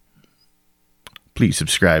Please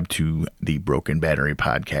subscribe to the Broken Battery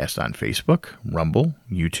Podcast on Facebook, Rumble,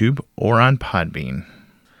 YouTube, or on Podbean.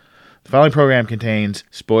 The following program contains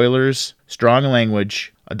spoilers, strong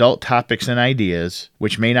language, adult topics and ideas,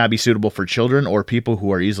 which may not be suitable for children or people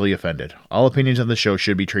who are easily offended. All opinions on the show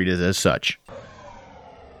should be treated as such.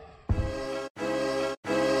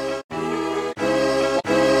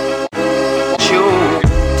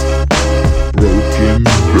 Broken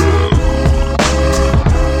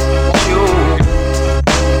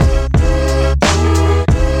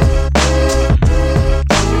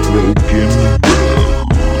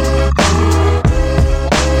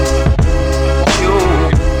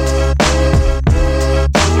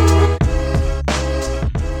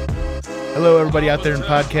Hello, everybody out there in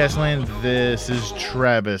podcast land. This is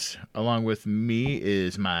Travis. Along with me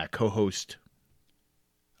is my co-host.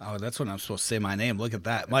 Oh, that's when I'm supposed to say my name. Look at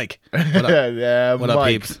that. Mike. What up? Yeah, What Mike. up,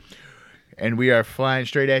 peeps? And we are flying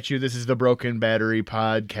straight at you. This is the Broken Battery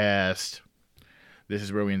Podcast. This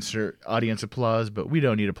is where we insert audience applause, but we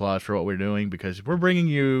don't need applause for what we're doing because we're bringing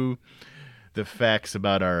you the facts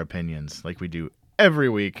about our opinions like we do every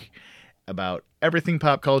week about everything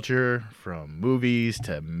pop culture, from movies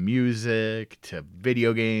to music to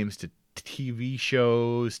video games to TV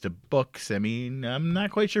shows to books. I mean, I'm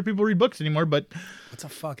not quite sure people read books anymore, but What's a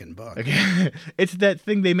fucking book? it's that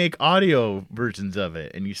thing they make audio versions of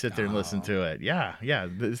it, and you sit there and listen to it. Yeah,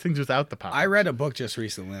 the things without the pop. I read a book just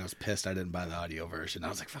recently. I was pissed I didn't buy the audio version. I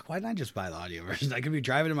was like, fuck, why didn't I just buy the audio version? I could be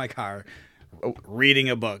driving in my car reading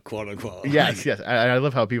a book, quote unquote. Yes. I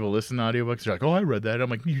love how people listen to audiobooks. They're like, oh, I read that. I'm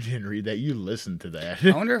like, you didn't read that. You listened to that.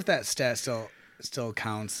 I wonder if that stat still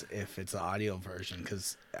counts if it's the audio version,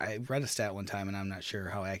 because I read a stat one time and I'm not sure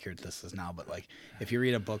how accurate this is now, but like if you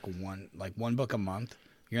read a book one book a month,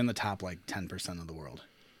 you're in the top like 10% of the world.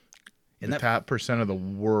 In the top percent of the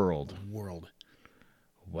world.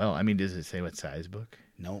 Well, I mean, does it say what size book?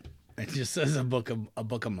 Nope. It just says a book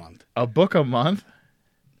a month. A book a month?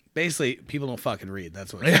 Basically, people don't fucking read.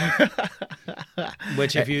 That's what.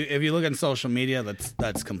 Which, if you look on social media,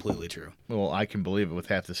 that's completely true. Well, I can believe it with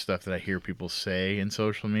half the stuff that I hear people say in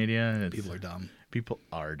social media. People are dumb. People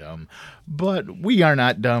are dumb, but we are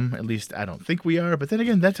not dumb. At least I don't think we are. But then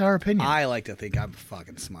again, that's our opinion. I like to think I'm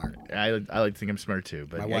fucking smart. I like to think I'm smart too.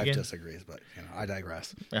 But my wife disagrees. But I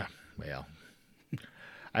digress. Yeah, well.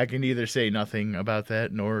 I can neither say nothing about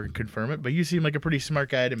that nor confirm it, but you seem like a pretty smart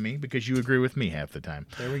guy to me because you agree with me half the time.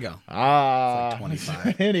 There we go. Like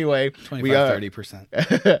 25. Anyway,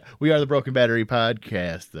 30%. We are the Broken Battery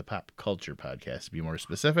Podcast, the pop culture podcast to be more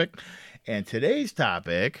specific. And today's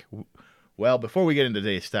topic, well, before we get into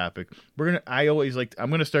today's topic, I'm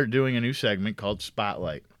going to start doing a new segment called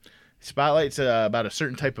Spotlight. Spotlight's about a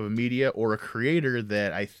certain type of media or a creator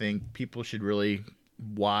that I think people should really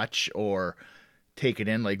watch or take it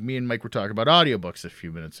in. Like me and Mike were talking about audiobooks a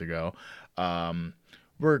few minutes ago.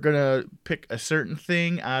 We're going to pick a certain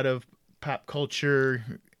thing out of pop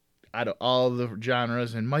culture, out of all the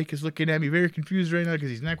genres, and Mike is looking at me very confused right now because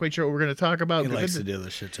he's not quite sure what we're going to talk about. He likes to do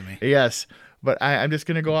this shit to me. Yes, but I'm just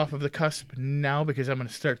going to go off of the cusp now because I'm going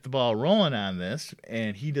to start the ball rolling on this,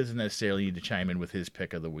 and he doesn't necessarily need to chime in with his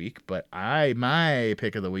pick of the week, but my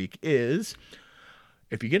pick of the week is,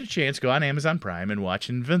 if you get a chance, go on Amazon Prime and watch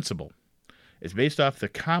Invincible. It's based off the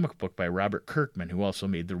comic book by Robert Kirkman, who also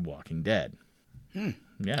made The Walking Dead.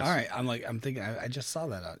 Yes. All right. I'm thinking. I just saw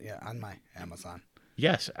that on my Amazon.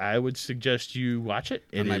 Yes, I would suggest you watch it.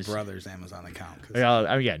 On my brother's Amazon account.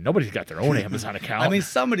 Nobody's got their own Amazon account. I mean,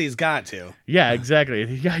 somebody's got to. Yeah, exactly.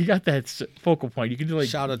 You got that focal point. You can do like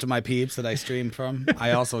shout out to my peeps that I stream from.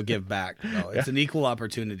 I also give back. So it's an equal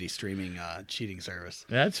opportunity streaming cheating service.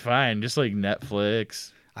 That's fine. Just like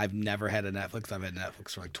Netflix. I've never had a Netflix. I've had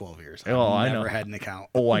Netflix for like 12 years. I've never had an account.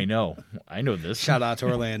 Oh, I know. I know this. Shout out to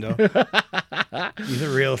Orlando. He's a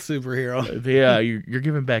real superhero. Yeah, you're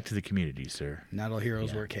giving back to the community, sir. Not all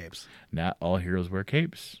heroes wear capes. Not all heroes wear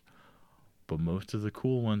capes, but most of the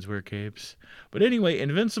cool ones wear capes. But anyway,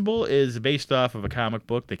 Invincible is based off of a comic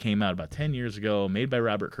book that came out about 10 years ago, made by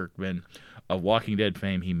Robert Kirkman of Walking Dead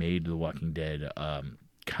fame. He made the Walking Dead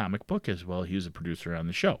comic book as well. He was a producer on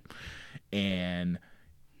the show. And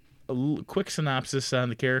a quick synopsis on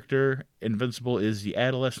the character. Invincible is the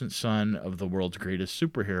adolescent son of the world's greatest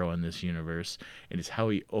superhero in this universe, and it's how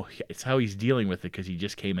he's dealing with it because he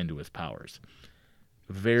just came into his powers.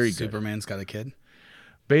 Very good. Superman's got a kid?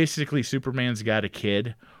 Basically, Superman's got a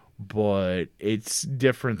kid, but it's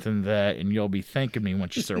different than that, and you'll be thanking me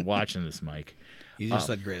once you start watching this, Mike. You just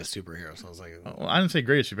said greatest superhero, so I was like... Well, I didn't say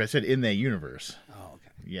greatest superhero. I said in that universe. Oh,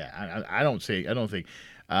 okay. Yeah, I don't think...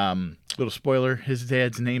 little spoiler, his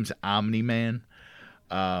dad's name's Omni-Man.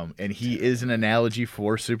 And he is an analogy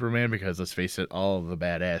for Superman because, let's face it, all of the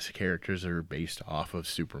badass characters are based off of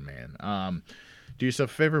Superman. Do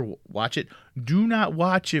yourself a favor, watch it. Do not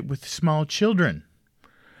watch it with small children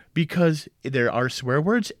because there are swear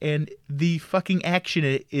words and the fucking action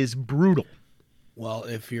in it is brutal. Well,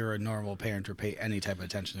 if you're a normal parent or pay any type of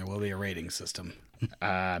attention, there will be a rating system.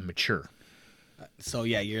 Mature. So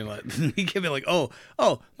yeah, you're like, you can be like, oh,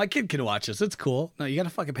 my kid can watch this. It's cool. No, you gotta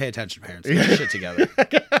fucking pay attention, parents. Get your shit together.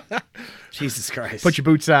 Jesus Christ. Put your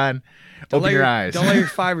boots on. Open your eyes. Don't let your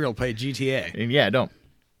 5-year-old play GTA. And yeah, don't.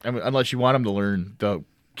 I mean, unless you want them to learn, the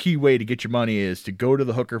key way to get your money is to go to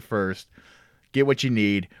the hooker first, get what you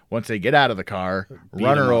need. Once they get out of the car,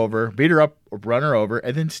 run her over, beat her up, or run her over,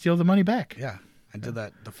 and then steal the money back. Yeah, I did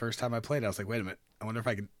that the first time I played. I was like, wait a minute. I wonder if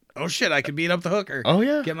I can. Oh shit, I can beat up the hooker. Oh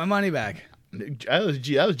yeah, get my money back. That was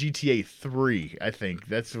GTA 3, I think.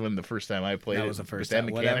 That's when the first time I played it. That was the first time.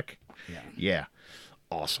 That mechanic. Whatever. Yeah.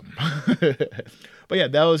 Awesome. But yeah,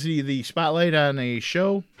 that was the spotlight on a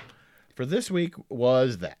show for this week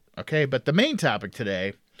was that. Okay, but the main topic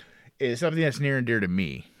today is something that's near and dear to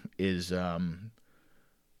me, is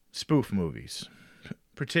spoof movies.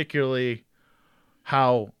 Particularly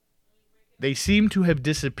how they seem to have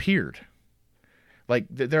disappeared. Like,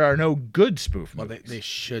 there are no good spoof movies. Well, they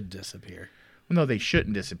should disappear. No, they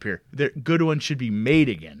shouldn't disappear. Good ones should be made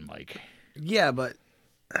again, Mike. Yeah, but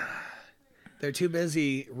they're too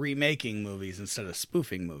busy remaking movies instead of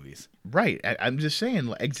spoofing movies. Right. I'm just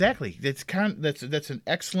saying, exactly. That's an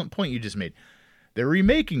excellent point you just made. They're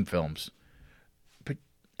remaking films. But,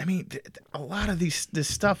 I mean, a lot of this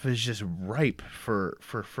stuff is just ripe for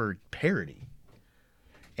parody.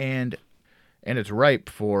 And it's ripe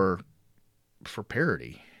for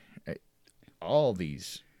parody. All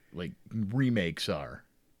these like remakes are.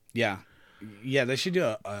 Yeah, they should do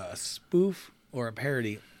a spoof or a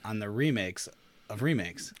parody on the remakes of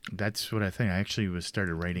remakes. That's what I think. I actually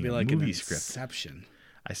started writing a like movie an script. Inception.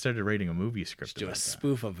 I started writing a movie script. Do a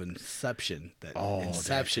spoof of Inception that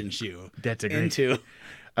Inceptions you. That's a great into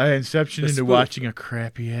Inception into spoof. Watching a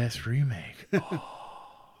crappy ass remake.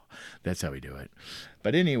 Oh, that's how we do it.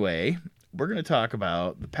 But anyway, we're going to talk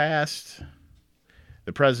about the past,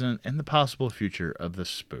 the present, and the possible future of the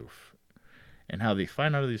spoof, and how the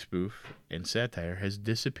finality spoof and satire has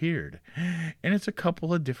disappeared. And it's a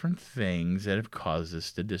couple of different things that have caused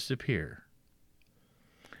this to disappear.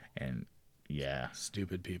 And yeah,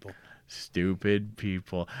 stupid people.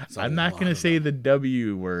 I'm not going to say the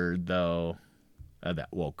W word though. That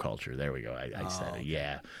woke culture. There we go. I said it. Okay.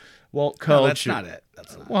 Yeah, woke culture. No,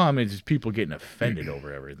 that's not it. Well, I mean, it's just people getting offended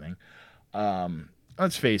over everything.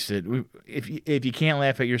 Let's face it. If you can't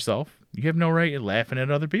laugh at yourself, you have no right at laughing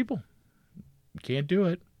at other people. You can't do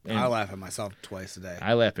it. And I laugh at myself twice a day.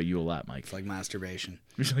 I laugh at you a lot, Mike. It's like masturbation.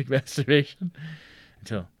 It's like masturbation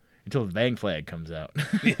until the bang flag comes out.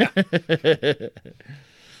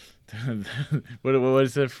 What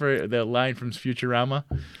is that for? That line from Futurama?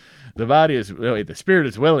 The spirit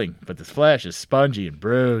is willing, but the flesh is spongy and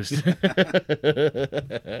bruised.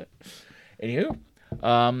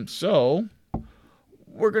 Anywho, so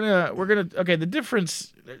we're gonna okay. The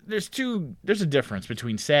difference there's a difference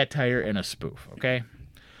between satire and a spoof. Okay,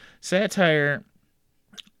 satire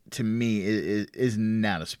to me is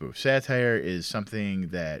not a spoof. Satire is something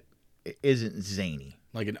that isn't zany.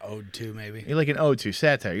 Like an ode to, maybe? Like an ode to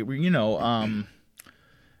satire. You know,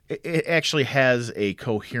 it actually has a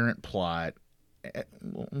coherent plot.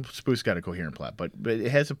 Well, Spoof's got a coherent plot, but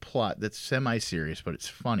it has a plot that's semi-serious, but it's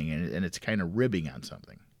funny, and it's kind of ribbing on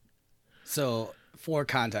something. So, for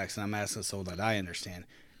context, and I'm asking so that I understand,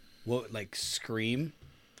 what, like, Scream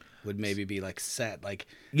would maybe be like like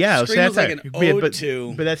Scream was like an ode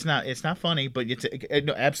to, but it's not funny, but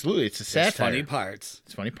no, absolutely it's a satire. There's funny parts.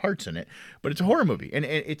 It's funny parts in it, but it's a horror movie, and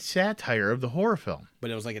it's satire of the horror film.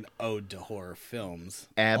 But it was like an ode to horror films.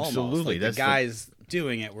 Absolutely, like the guys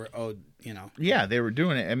doing it were ode. You know. Yeah, they were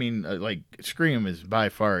doing it. I mean, like Scream is by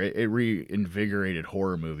far it reinvigorated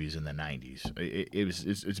horror movies in the '90s.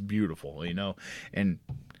 It's beautiful, you know, and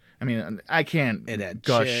I mean I can't it had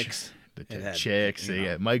gush. Chicks. It had chicks.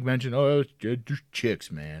 Yeah, Mike mentioned, just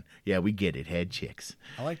chicks, man. Yeah, we get it. Had chicks.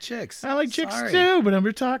 I like chicks. I like chicks too, but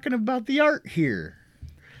we're talking about the art here.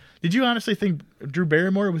 Did you honestly think Drew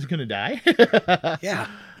Barrymore was gonna die? Yeah.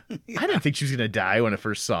 I didn't think she was gonna die when I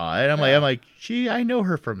first saw it. I'm like, I know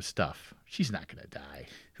her from stuff. She's not gonna die.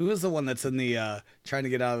 Who is the one that's in the trying to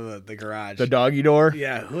get out of the garage? The doggy door?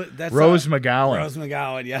 Yeah, that's Rose McGowan. Rose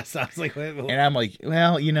McGowan, yes. I was like, wait. And I'm like,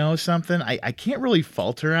 well, you know something? I can't really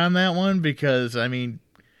fault her on that one because, I mean,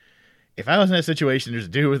 if I was in that situation, there's a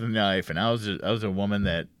dude with a knife, and I was a woman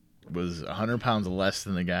that was 100 pounds less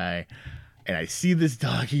than the guy, and I see this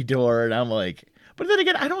doggy door, and I'm like, but then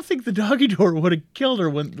again, I don't think the doggy door would have killed her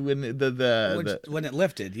when when it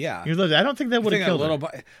lifted. Yeah, I don't think that would have killed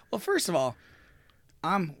her. Well, first of all,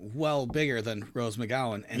 I'm well bigger than Rose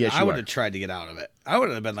McGowan, and Yes, I you would are. have tried to get out of it. I would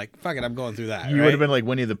have been like, "Fuck it, I'm going through that." You right? would have been like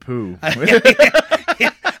Winnie the Pooh.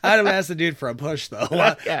 I'd have asked the dude for a push though.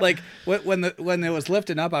 Yeah. Like when it was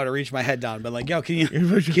lifting up, I would have reached my head down, but like, "Yo, can you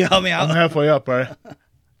help me out?" I'm halfway up, right?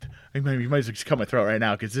 You might as well just cut my throat right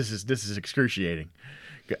now because this is excruciating.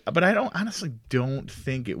 But I honestly don't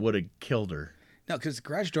think it would have killed her. No, because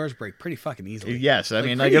garage doors break pretty fucking easily. Yes, I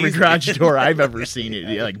mean, like pretty every easily. garage door I've ever seen,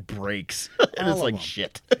 it like breaks, and All it's of like them.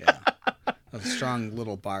 shit. Yeah. A strong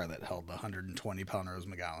little bar that held the 120-pound Rose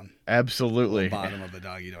McGowan. Absolutely. Bottom of the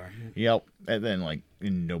doggy door. Yep. And then like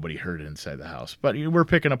nobody heard it inside the house. But we're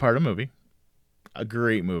picking apart a movie, a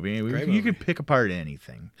great movie. Great You movie. can pick apart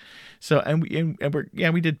anything. So and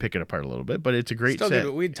we did pick it apart a little bit, but it's a great Still set.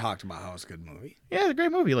 good. We talked about how it's a good movie. Yeah, it's a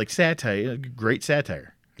great movie, like satire, great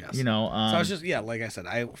satire. Yes. You know, So I was just like I said,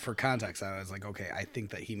 for context, I was like, okay, I think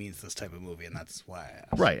that he means this type of movie, and that's why I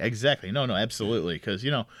asked. right, exactly. No, absolutely, because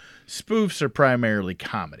spoofs are primarily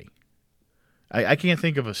comedy. I can't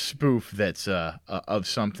think of a spoof that's of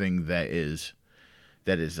something that is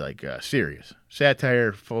like serious.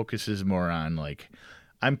 Satire focuses more on like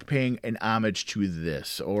I'm paying an homage to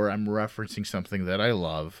this, or I'm referencing something that I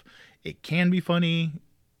love. It can be funny.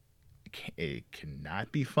 It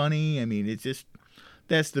cannot be funny. I mean, it's just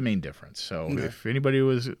that's the main difference. So Okay. if anybody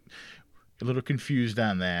was a little confused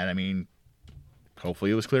on that, I mean,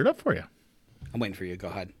 hopefully it was cleared up for you. I'm waiting for you. Go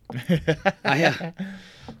ahead.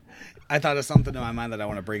 I thought of something in my mind that I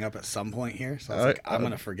want to bring up at some point here. So I was like, I'm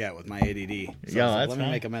going to forget with my ADD. So I was like, that's let me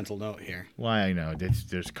fine. make a mental note here. Why I know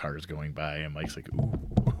there's cars going by, and Mike's like, ooh,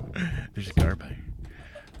 there's a car by.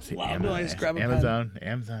 See, Loud noise, grab a pen.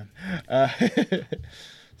 Amazon.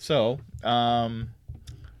 So, another.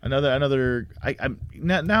 I'm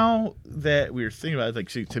now that we were thinking about it, like,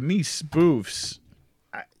 see, to me, spoofs.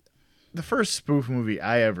 The first spoof movie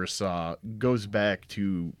I ever saw goes back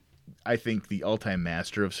to, I think, the all-time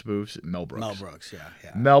master of spoofs, Mel Brooks. Mel Brooks,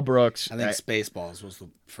 yeah. Mel Brooks. I think Spaceballs was the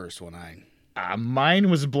first one mine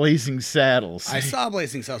was Blazing Saddles. I saw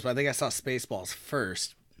Blazing Saddles, but I think I saw Spaceballs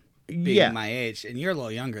first, being my age, and you're a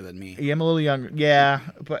little younger than me. Yeah, I'm a little younger. Yeah,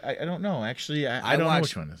 but I don't know. Actually, I don't know watched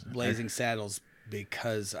which one is it. Blazing Saddles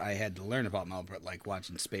because I had to learn about Mel Brooks, like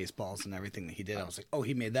watching Spaceballs and everything that he did. I was like, oh,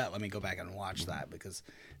 he made that. Let me go back and watch that because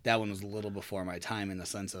that one was a little before my time in the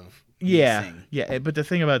sense of Yeah. But the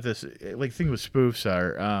thing about this, like, thing with spoofs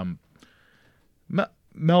are,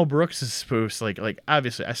 Mel Brooks' spoofs. Like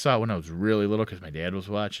obviously, I saw it when I was really little because my dad was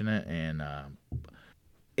watching it, and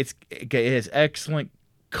it has excellent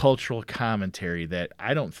cultural commentary that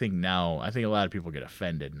I don't think now. I think a lot of people get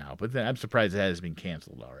offended now, but then I'm surprised it has been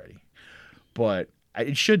canceled already. But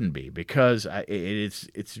it shouldn't be because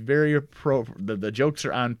it's very the jokes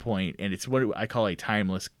are on point, and it's what I call a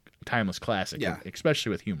timeless classic, especially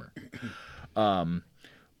with humor.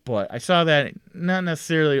 But I saw that not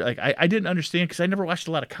necessarily like I didn't understand because I never watched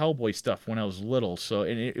a lot of cowboy stuff when I was little. So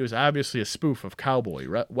and it was obviously a spoof of cowboy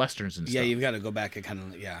westerns and stuff. Yeah, you've got to go back and kind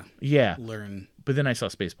of learn. But then I saw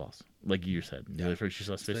Spaceballs, like you said. The other first you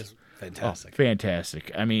saw Spaceballs. Fantastic. Oh,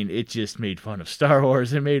 fantastic. I mean, it just made fun of Star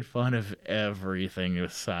Wars. It made fun of everything with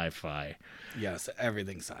sci-fi. Yes,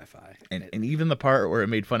 everything's sci-fi. And even the part where it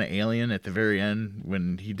made fun of Alien at the very end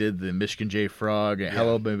when he did the Michigan J. Frog,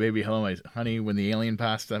 hello, my baby, hello, my honey, when the alien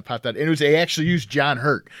popped out. And they actually used John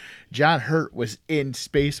Hurt. John Hurt was in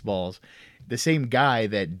Spaceballs, the same guy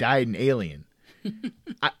that died in Alien.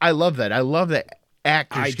 I love that. I love that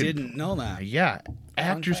actors I didn't know that. Yeah.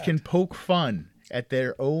 Actors can poke fun at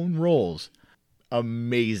their own roles.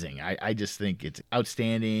 Amazing. I just think it's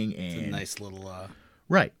outstanding. And It's a nice little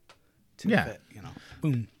right. fit,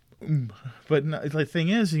 Boom. But no, the thing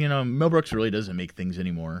is, Mel Brooks really doesn't make things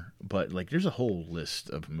anymore. But like, there's a whole list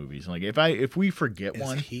of movies. Like, if we forget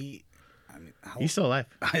one, he's still alive.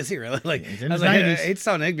 Is he really? Like, He's in I was his like, 90s. I hate to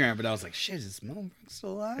sound ignorant, but I was like, shit, is Mel Brooks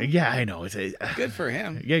still alive? Yeah, I know. It's Good for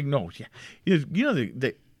him. Yeah, no,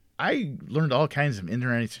 yeah. I learned all kinds of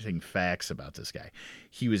interesting facts about this guy.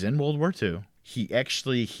 He was in World War II. He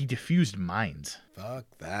diffused mines. Fuck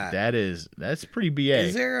that. That's pretty BA.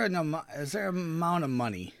 Is there an amount of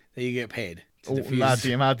money that you get paid to defuse? Not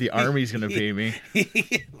the amount the Army's going to pay me.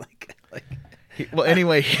 like, Well,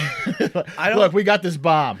 anyway, look, we got this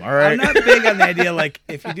bomb, all right? I'm not big on the idea, like,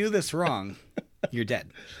 if you do this wrong, you're dead.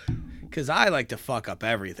 Because I like to fuck up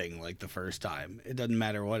everything, like, the first time. It doesn't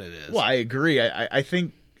matter what it is. Well, I agree. I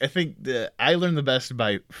think that I learned the best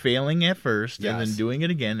by failing at first and then doing it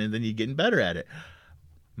again, and then you getting better at it.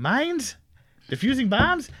 Mines, Defusing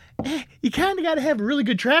bombs, you kind of got to have a really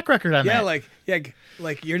good track record on that.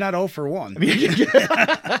 like you're not 0 for 1.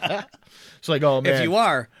 It's like, oh man, If you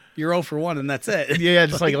are, you're 0 for 1, and that's it. yeah,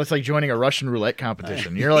 just like it's like joining a Russian roulette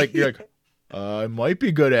competition. You're like, I might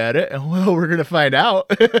be good at it, and well, we're gonna find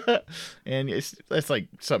out. And that's like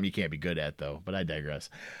something you can't be good at, though. But I digress.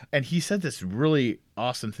 And he said this really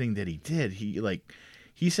awesome thing that he did.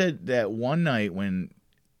 He said that one night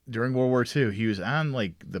during World War II, he was on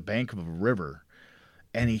like the bank of a river,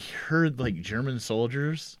 and he heard like German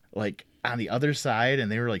soldiers like on the other side,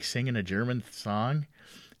 and they were like singing a German song.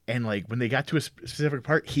 And like when they got to a specific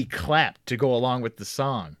part, he clapped to go along with the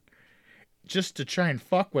song, just to try and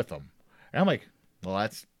fuck with them. And I'm like, well,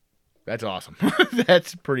 that's awesome.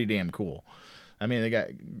 That's pretty damn cool. I mean, they got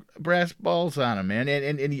brass balls on him, man.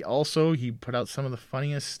 And he put out some of the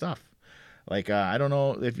funniest stuff. Like I don't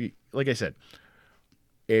know if you, like I said,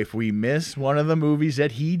 if we miss one of the movies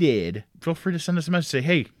that he did, feel free to send us a message. Say,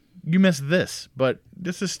 hey, you missed this, but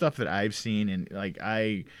this is stuff that I've seen, and like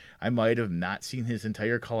I might have not seen his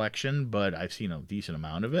entire collection, but I've seen a decent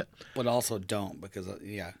amount of it. But also don't, because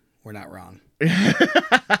we're not wrong.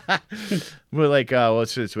 Well, like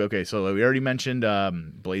okay. So we already mentioned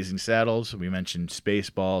Blazing Saddles. We mentioned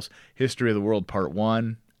Spaceballs, History of the World Part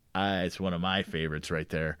 1. It's one of my favorites right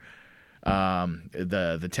there.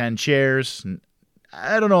 The 10 Chairs.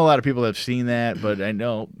 I don't know a lot of people have seen that, but I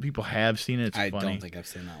know people have seen it. It's funny. I don't think I've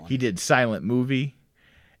seen that one. He did Silent Movie,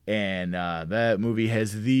 and that movie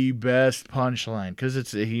has the best punchline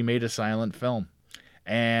because he made a silent film,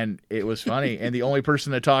 and it was funny. And the only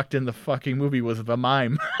person that talked in the fucking movie was the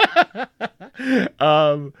mime.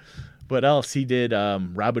 What else? He did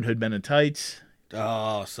Robin Hood Men in Tights.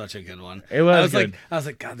 Oh, such a good one. It was I was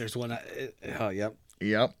like, God, there's one. Oh, yep.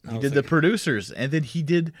 Yep. He did The Producers, and then he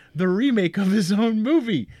did the remake of his own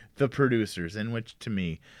movie, The Producers, in which, to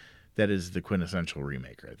me, that is the quintessential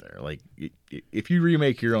remake right there. Like, if you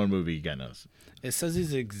remake your own movie, you got knows. It says he's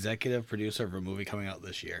the executive producer of a movie coming out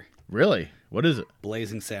this year. Really? What is it?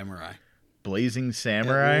 Blazing Samurai. Blazing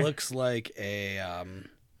Samurai? It looks like a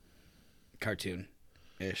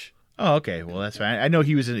cartoon-ish. Oh, okay. Well, that's fine. I know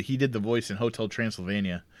he did the voice in Hotel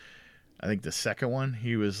Transylvania. I think the second one,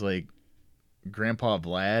 he was like Grandpa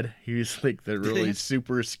Vlad. He was like the really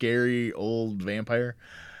super scary old vampire.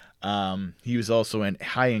 He was also in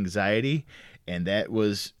High Anxiety, and that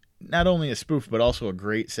was not only a spoof but also a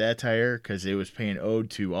great satire because it was paying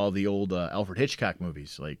ode to all the old Alfred Hitchcock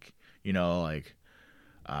movies, like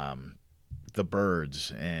The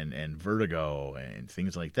Birds and Vertigo and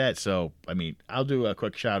things like that. So I mean, I'll do a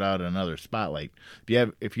quick shout out and another spotlight.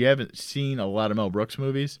 If you haven't seen a lot of Mel Brooks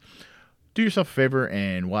movies, do yourself a favor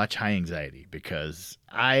and watch High Anxiety because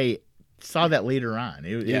I saw that later on.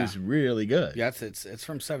 It was really good. Yeah, it's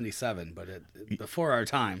from '77, but before our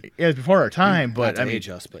time. Yeah, it's before our time, but not to age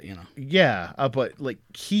us, but you know. Yeah, but like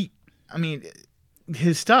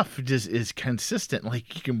his stuff just is consistent.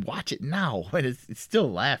 Like you can watch it now and it's still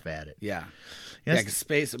laugh at it. Yeah. Yeah,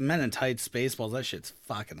 because Men in Tights, Spaceballs, that shit's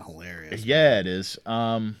fucking hilarious. Yeah, it is.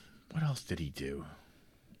 What else did he do?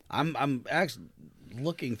 I'm actually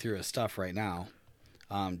looking through his stuff right now,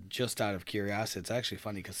 just out of curiosity. It's actually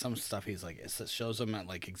funny because some stuff he's like, it shows him at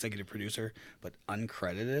like executive producer, but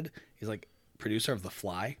uncredited. He's like producer of The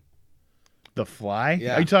Fly. The Fly?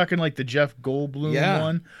 Yeah. Are you talking like the Jeff Goldblum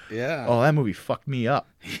one? Yeah. Oh, that movie fucked me up.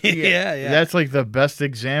 yeah. That's like the best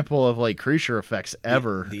example of like creature effects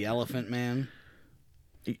ever. The Elephant Man.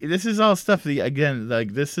 This is all stuff that, again,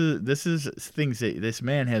 like this is things that this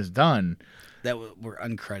man has done that were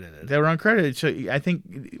uncredited. So I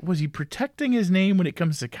think, was he protecting his name when it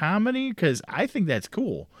comes to comedy? Because I think that's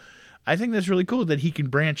cool. I think that's really cool that he can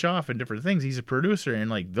branch off in different things. He's a producer,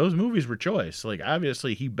 and like those movies were choice. Like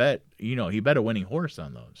obviously he bet a winning horse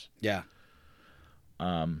on those. Yeah.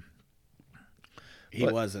 He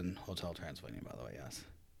was in Hotel Transylvania, by the way. Yes.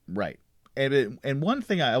 Right. And one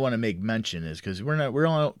thing I want to make mention is because we're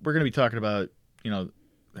going to be talking about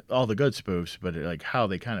all the good spoofs, but like how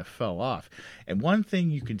they kind of fell off. And one thing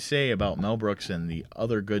you can say about Mel Brooks and the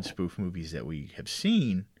other good spoof movies that we have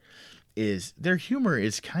seen is their humor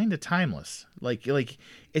is kind of timeless. Like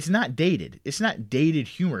it's not dated. It's not dated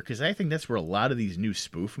humor, because I think that's where a lot of these new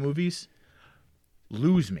spoof movies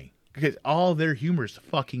lose me, because all their humor is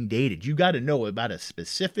fucking dated. You got to know about a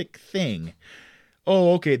specific thing.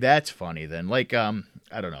 Oh, okay, that's funny then. Like I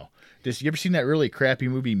don't know. You ever seen that really crappy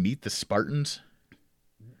movie Meet the Spartans?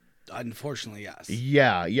 Unfortunately, yes.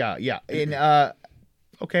 Yeah. And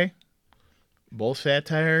okay. Both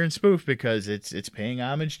satire and spoof, because it's paying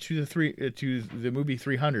homage to the movie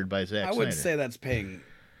 300 by Zack Snyder. I would say that's paying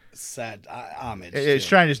homage. It's to.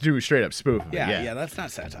 trying to do a straight up spoof. Of it, Yeah, that's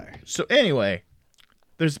not satire. So anyway,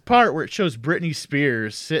 there's a part where it shows Britney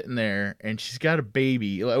Spears sitting there, and she's got a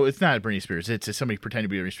baby. Well, it's not Britney Spears. It's somebody pretending to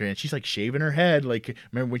be Britney Spears. And she's like shaving her head. Like,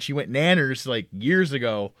 remember when she went nanners like years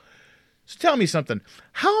ago? So tell me something.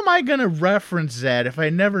 How am I gonna reference that if I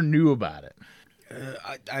never knew about it?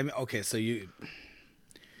 I'm okay. So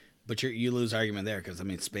but you lose argument there because I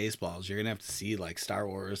mean, Spaceballs. You're gonna have to see like Star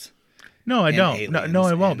Wars. No, I And don't. No,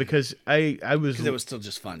 I won't Aliens because I was. Because it was still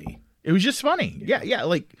just funny. It was just funny. Yeah.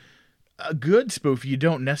 Like a good spoof, you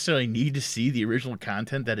don't necessarily need to see the original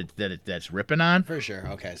content that's ripping on. For sure.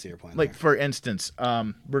 Okay, I see your point. Like there. for instance,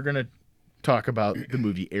 we're gonna talk about the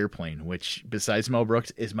movie Airplane, which besides Mel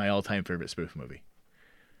Brooks is my all-time favorite spoof movie.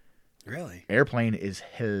 Really, Airplane is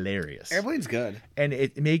hilarious. Airplane's good. And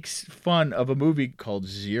it makes fun of a movie called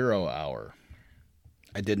 0 Hour.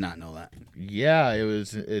 I did not know that. Yeah, it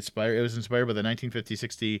was inspired by the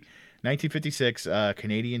 1956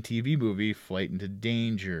 Canadian TV movie Flight into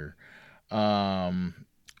Danger.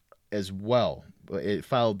 As well. It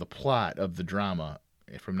followed the plot of the drama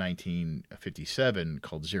from 1957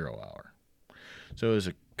 called 0 Hour. So it was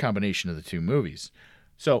a combination of the two movies.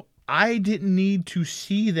 So I didn't need to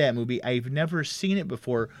see that movie. I've never seen it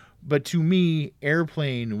before, but to me,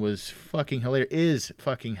 Airplane was fucking hilarious. Is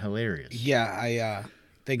fucking hilarious. Yeah, I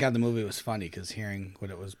thank God the movie was funny because hearing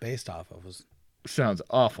what it was based off of was Sounds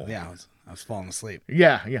awful. I was falling asleep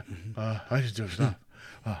Yeah. I just do stuff.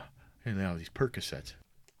 And now these Percocets.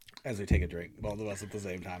 as we take a drink, both of us at the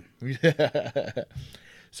same time.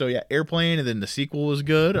 So yeah, Airplane, and then the sequel was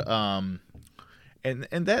good. And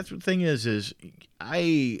that's the thing is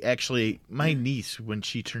I actually, my niece, when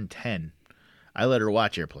she turned 10, I let her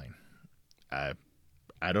watch Airplane. I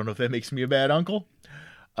don't know if that makes me a bad uncle.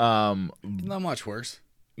 Not much worse.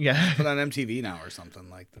 Yeah. Put on MTV now or something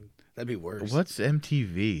like that. That'd be worse. What's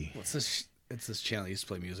MTV? What's this? It's this channel used to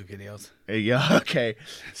play music videos. Yeah, okay.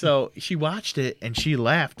 So she watched it and she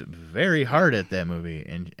laughed very hard at that movie,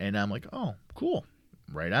 and I'm like, oh, cool,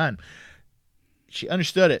 right on. She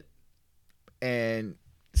understood it, and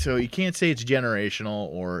so you can't say it's generational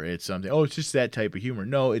or it's something. Oh, it's just that type of humor.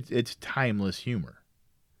 No, it's timeless humor.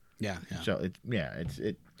 Yeah. So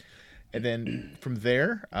it, and then from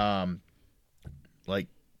there, like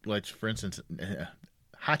for instance,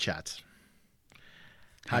 Hot Shots.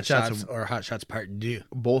 Hot Shots or Hot Shots Part 2.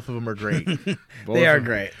 Both of them are great. They are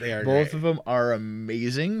great. Both of them are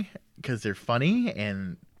amazing because they're funny,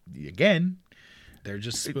 and again, they're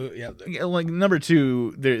just like number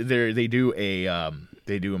 2. They do a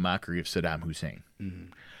mockery of Saddam Hussein.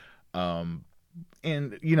 Mm-hmm.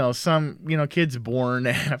 And some kids born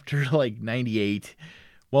after like 98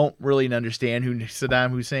 won't really understand who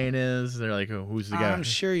Saddam Hussein is. They're like, oh, who's the guy? I'm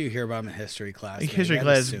sure you hear about him in history class. History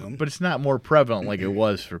class, but it's not more prevalent like it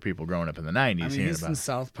was for people growing up in the 90s. I mean, he's in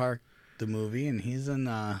South Park, the movie, and he's in.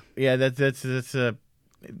 Yeah, that's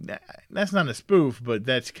not a spoof, but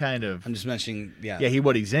that's kind of. I'm just mentioning. Yeah,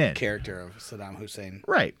 he's in character of Saddam Hussein.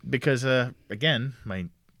 Right, because again, my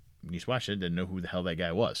niece watched it, didn't know who the hell that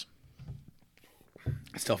guy was.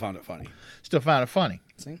 I still found it funny.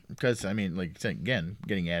 See? Because, I mean, like, again,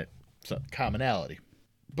 getting at some commonality.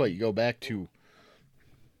 But you go back to...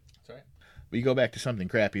 Sorry? But you go back to something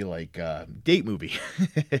crappy like Date Movie.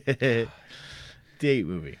 Date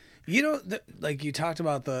Movie. Like, you talked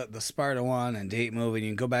about the Sparta one and Date Movie, and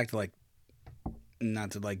you can go back to, like,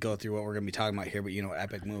 not to, like, go through what we're going to be talking about here, but,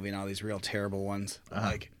 Epic Movie and all these real terrible ones. Uh-huh.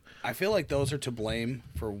 Like, I feel like those are to blame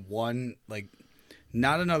for one, like,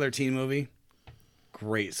 not another teen movie.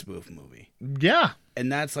 Great spoof movie. Yeah.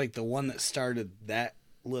 And that's like the one that started that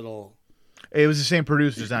little. It was the same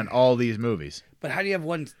producers on all these movies. But how do you have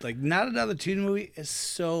one like not another teen movie is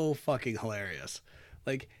so fucking hilarious,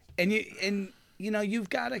 like you've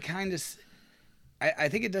got to kind of. I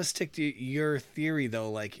think it does stick to your theory though.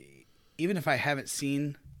 Like even if I haven't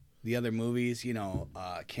seen the other movies,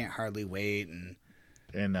 Can't Hardly Wait and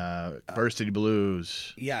Varsity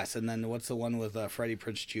Blues. Yes, and then what's the one with Freddie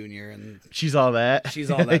Prinze Jr. and She's All That.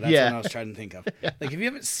 She's All That. That's Yeah. what I was trying to think of. Like if you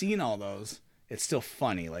haven't seen all those, it's still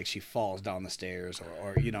funny. Like she falls down the stairs,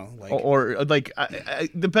 I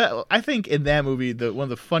think in that movie one of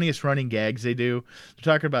the funniest running gags they do.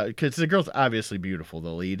 They're talking about because the girl's obviously beautiful, the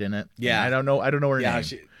lead in it. Yeah, I don't know her name,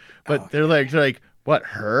 but they're like. What,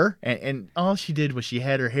 her? And all she did was she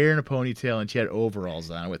had her hair in a ponytail and she had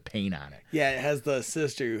overalls on with paint on it. Yeah, it has the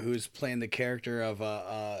sister who's playing the character of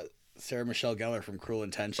Sarah Michelle Gellar from Cruel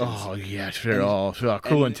Intentions. Oh yeah,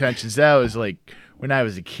 Cruel Intentions. That was like when I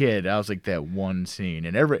was a kid. I was like that one scene,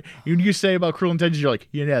 and you say about Cruel Intentions, you're like,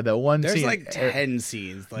 yeah, that one There's scene. like 10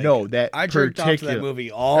 scenes. Like, No, that I jerked off to particular- that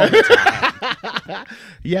movie all the time.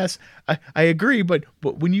 Yes, I agree, but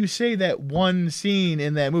when you say that one scene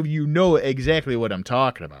in that movie, you know exactly what I'm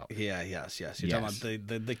talking about. Yes. You're talking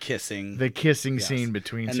about the kissing. The kissing Yes. scene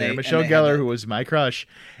between And Sarah they- Michelle and they had Gellar, that- who was my crush,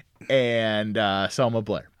 and Selma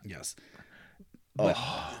Blair. Yes. But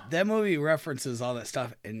that movie references all that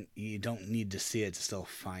stuff, and you don't need to see it to still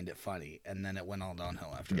find it funny. And then it went all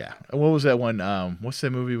downhill after Yeah. And what was that one? What's that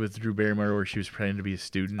movie with Drew Barrymore where she was pretending to be a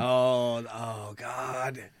student? Oh,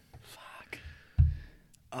 God. Fuck.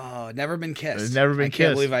 Oh, Never Been Kissed. Never Been I can't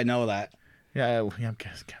Kissed. believe I know that. Yeah,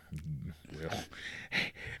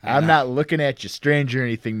 I'm not looking at you strange or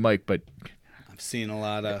anything, Mike, but I've seen a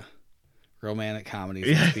lot of romantic comedies,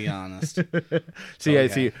 let's be honest. see,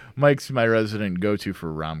 Okay. Mike's my resident go-to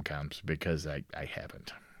for rom-coms because I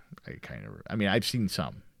haven't. I've seen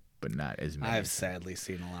some, but not as many. I've sadly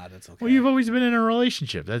seen a lot. It's okay. Well, you've always been in a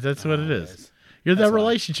relationship. That's what it is. Always. You're that That's why.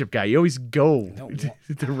 relationship guy. You always go don't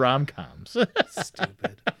wa- to rom-coms.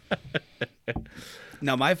 Stupid.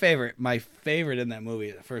 No, my favorite in that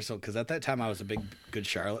movie, first of all, because at that time I was a big Good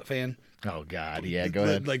Charlotte fan. Oh, God. Yeah, go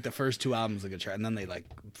ahead. Like the first 2 albums of Good Charlotte, and then they like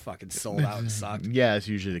fucking sold out and sucked. Yeah, it's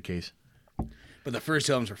usually the case. But the first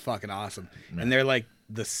 2 albums were fucking awesome, and they're like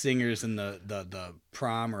the singers in the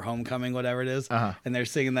prom or homecoming, whatever it is, and they're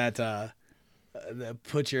singing that the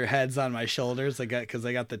 "Put Your Heads on My Shoulders." Because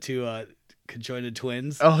they got the 2 conjoined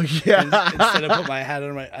twins. Oh, yeah. Instead of put my head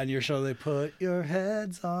on your shoulder, they put your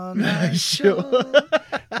heads on my shoulder.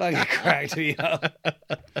 Fucking cracked me up.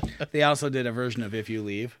 They also did a version of "If You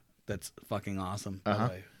Leave." That's fucking awesome. By the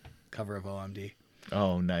way. Cover of OMD.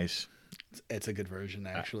 Oh, nice. It's a good version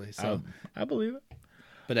actually. So, I believe it.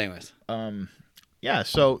 but anyways, Yeah,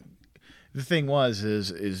 so the thing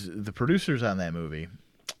is the producers on that movie,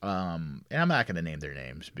 and I'm not going to name their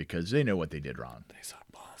names because they know what they did wrong. they suck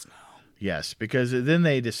balls now. Yes, because then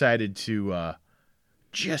they decided to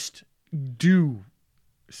just do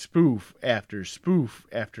spoof after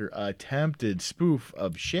attempted spoof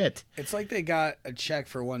of shit. It's like they got a check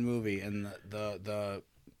for one movie, and the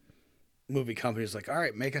movie company's like, "All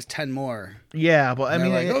right, make us 10 more." Yeah, but And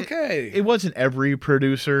they're like, okay. it wasn't every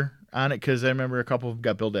producer on it because I remember a couple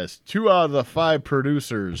got billed as 2 out of the 5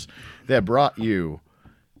 producers that brought you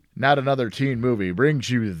Not Another Teen Movie brings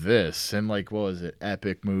you this, and like what was it,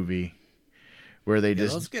 Epic Movie, where they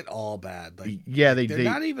Those just get all bad. Like, yeah they're they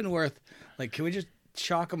not even worth. Like, can we just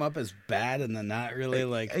chalk them up as bad and then not really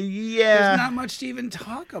like? yeah. There's not much to even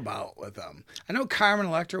talk about with them. I know Carmen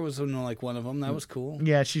Electra was in like one of them. That was cool.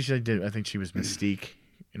 Yeah, she did. I think she was Mystique.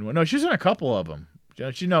 No, she was in a couple of them.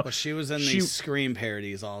 Don't you know? Well, she was in the Scream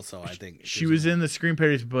parodies also. I think She was in the Scream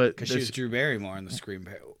parodies, but because she was Drew Barrymore in the Scream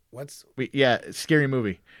parody. What's Scary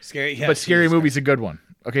Movie. scary? Yeah, But she Scary was Movie's a good one.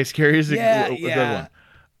 Okay, Scary is a good yeah.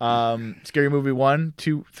 one. Scary Movie 1,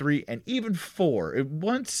 2, 3, and even 4.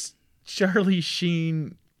 Once Charlie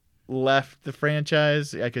Sheen left the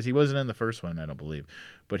franchise, because he wasn't in the first one, I don't believe,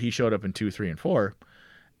 but he showed up in 2, 3, and 4,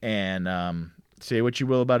 and say what you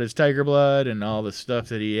will about his Tiger Blood and all the stuff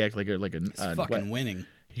that he acted like a He's fucking winning.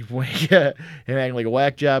 He acting like a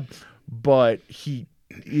whack job, but he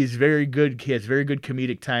is very good. He has very good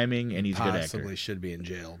comedic timing, and he's a good actor. Possibly should be in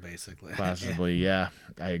jail, basically. Possibly, yeah,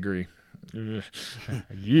 I agree.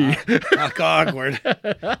 Yeah. Fuck awkward.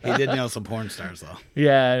 He did nail some porn stars though.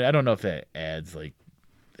 Yeah, I don't know if that adds like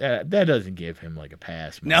that doesn't give him like a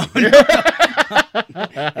pass. No.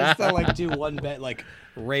 It's not like do one bet like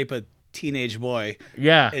rape a teenage boy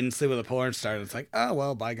Yeah, and sleep with a porn star. And it's like, oh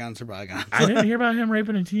well, bygones are bygones. I didn't hear about him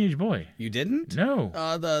raping a teenage boy. You didn't? No.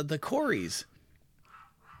 The Coreys.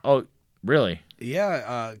 Oh, really?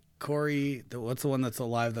 Yeah, Corey. What's the one that's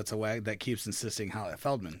alive? That's a wag that keeps insisting how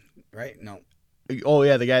Feldman, right? No. Oh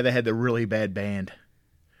yeah, the guy that had the really bad band.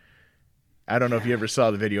 I don't know if you ever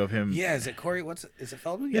saw the video of him. Yeah, is it Corey? Is it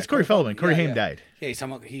Feldman? It's Corey Feldman. Corey Haim died. Yeah, he's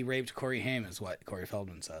talking about he raped Corey Haim, is what Corey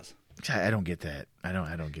Feldman says. I don't get that. I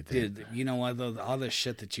don't get that. Dude, you know what though? All the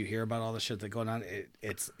shit that you hear about, all the shit that going on,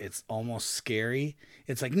 it's almost scary.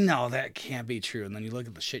 It's like, no, that can't be true. And then you look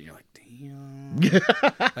at the shit, and you're like,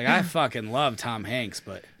 damn. Like I fucking love Tom Hanks,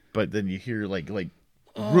 But then you hear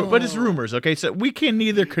but it's rumors. Okay, so we can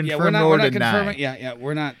neither confirm we're nor not deny. confirming. Yeah,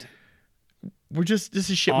 we're not. We're just this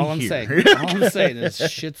is shit. All we I'm hear. saying, all I'm saying is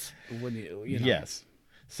shit's when you know. Yes.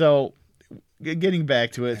 So getting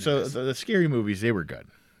back to it, so the scary movies, they were good.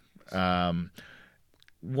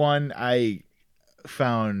 One, I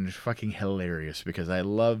found fucking hilarious because I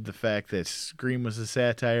loved the fact that Scream was a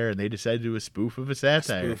satire and they decided to do a spoof of a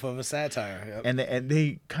satire. Spoof of a satire. Yep. And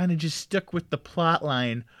they kind of just stuck with the plot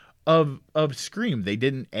line of Scream. They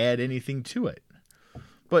didn't add anything to it.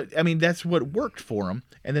 But I mean, that's what worked for them.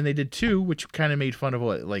 And then they did 2, which kind of made fun of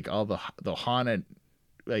what, like all the haunted,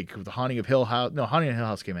 like the Haunting of Hill House. No, Haunting of Hill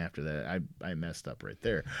House came after that. I messed up right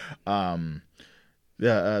there.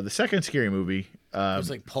 The second Scary Movie. It was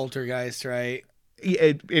like Poltergeist, right?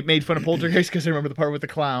 It made fun of Poltergeist because I remember the part with the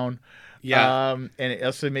clown. Yeah. And it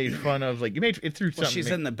also made fun of like it threw something. She's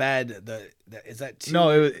in the bed. Is that 2?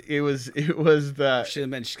 No, it was the.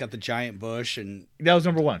 She's got the giant bush and. That was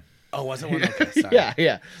number 1. Oh, was it one? Okay, sorry.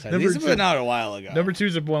 yeah. Sorry, these have been out a while ago. Number 2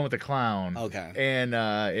 is the one with the clown. Okay. And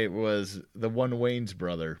it was the one Wayne's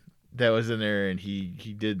brother that was in there, and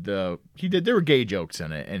he did there were gay jokes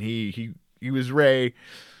in it, and he was Ray,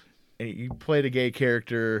 and he played a gay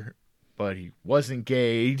character, but he wasn't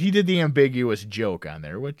gay. He did the ambiguous joke on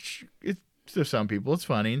there, which to some people it's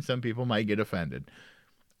funny, and some people might get offended.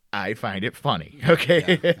 I find it funny.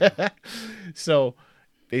 Okay, yeah. So.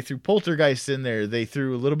 They threw Poltergeist in there. They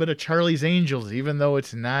threw a little bit of Charlie's Angels, even though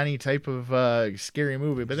it's not any type of scary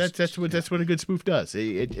movie. But that's what a good spoof does.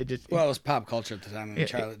 It was pop culture at the time. I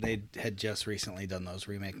mean, they had just recently done those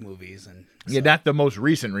remake movies, and so. Not the most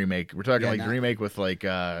recent remake. We're talking the remake with like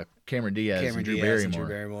Cameron Diaz and Drew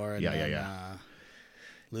Barrymore. Yeah.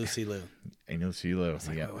 Lucy Liu. And Lucy Liu.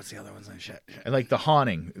 Like, what's the other one's name? Shit. And like The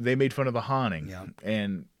Haunting. They made fun of The Haunting. Yeah.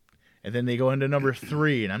 And then they go into number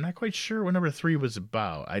 3, and I'm not quite sure what number 3 was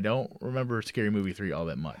about. I don't remember Scary Movie 3 all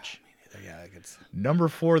that much. Me neither. Yeah, Number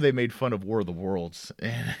 4, they made fun of War of the Worlds,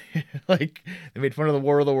 and like they made fun of the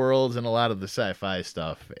War of the Worlds and a lot of the sci-fi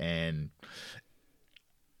stuff. And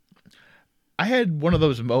I had one of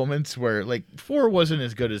those moments where like 4 wasn't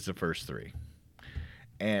as good as the first 3,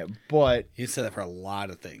 but you said that for a lot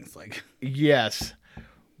of things, like yes.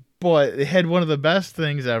 But it had one of the best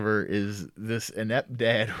things ever is this inept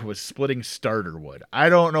dad was splitting starter wood. I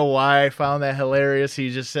don't know why I found that hilarious.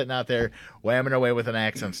 He's just sitting out there whamming away with an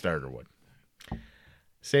axe on starter wood.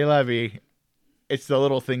 C'est la vie. It's the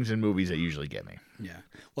little things in movies that usually get me. Yeah.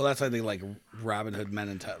 Well, that's why they like Robin Hood Men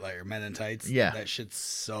in Tights. Yeah. That shit's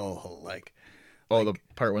so like. Oh, the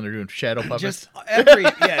part when they're doing shadow puppets? Just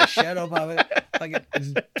shadow puppet. Like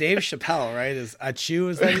Dave Chappelle, right? Is Achu,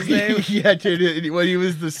 is that his name? Yeah, dude, when he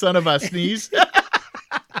was the son of a sneeze.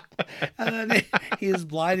 And then he is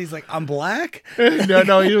blind. He's like, I'm black?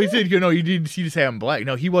 No, he said, you didn't see to say I'm black.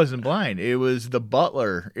 No, he wasn't blind. It was the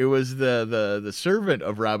butler. It was the servant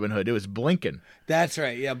of Robin Hood. It was Blinken. That's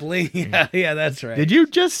right. Yeah, Blinken. Yeah, that's right. Did you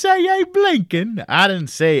just say a Blinken? I didn't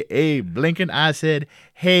say a Blinken. I said,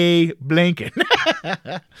 hey,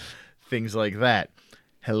 Blinken. Things like that.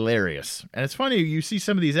 Hilarious. And it's funny, you see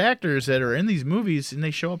some of these actors that are in these movies and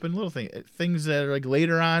they show up in little things that are like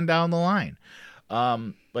later on down the line.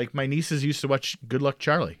 Like my nieces used to watch Good Luck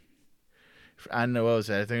Charlie. I don't know what was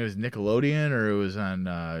that. I think it was Nickelodeon or it was on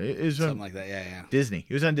something like that. Yeah. Disney.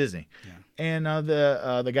 It was on Disney. Yeah. And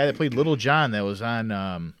the guy that played Little John that was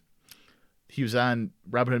on he was on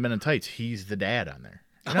Robin Hood Men in Tights. He's the dad on there.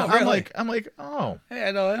 And oh, really? I'm like, oh, hey,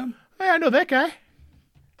 I know him. Hey, I know that guy.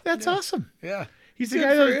 That's awesome. Yeah. He's the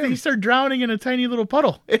guy that he started drowning in a tiny little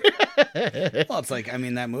puddle. Well, it's like, I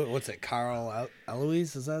mean, that movie, what's it? Carl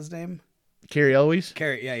Eloise, is that his name? Cary Elwes?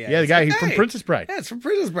 Yeah. Yeah, the guy who's from Princess Bride. Yeah, it's from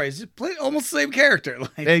Princess Bride. He's played almost the same character.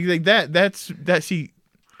 Like that's see.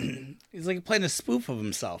 He's like playing a spoof of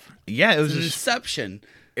himself. Yeah, it was an inception.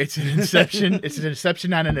 It's an inception. It's an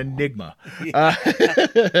inception on an enigma. Yeah.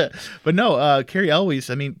 But no, Cary Elwes,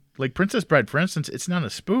 I mean, like Princess Bride, for instance, it's not a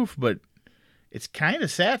spoof, but it's kind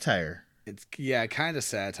of satire. It's kind of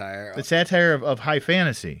satire. It's satire of high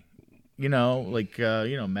fantasy. Like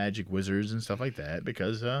magic wizards and stuff like that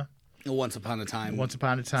because Once Upon a Time,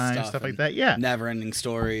 stuff like that. Yeah, Never Ending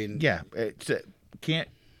Story. And... Yeah,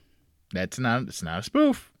 it's not a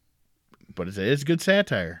spoof, but it's good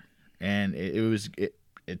satire, and it's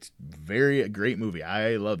a great movie.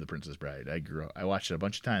 I love The Princess Bride. I watched it a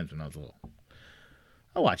bunch of times when I was little.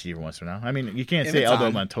 I watch it every once in a while. I mean, you can't say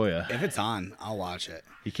Aldo Montoya. If it's on, I'll watch it.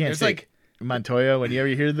 You can't say Montoya. Whenever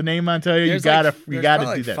you hear the name Montoya, you gotta do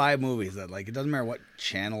that. 5 movies that it doesn't matter what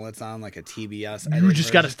channel it's on, like a TBS. You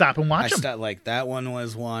just gotta stop and watch them. Like that one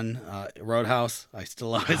was one. Roadhouse. I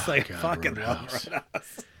still always fucking Roadhouse. love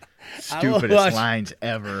Roadhouse. Stupidest lines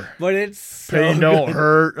ever. But it's so Pain don't good.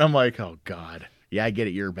 hurt. I'm like, oh god. Yeah, I get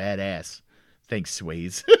it. You're a badass. Thanks,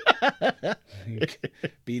 Swayze.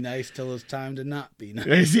 Be nice till it's time to not be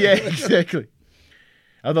nice. Yeah, exactly.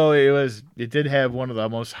 Although it did have one of the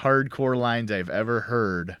most hardcore lines I've ever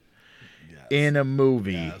heard. in a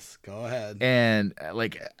movie. Yes, go ahead. And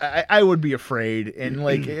like I would be afraid, and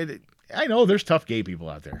like I know there's tough gay people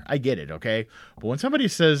out there. I get it, okay? But when somebody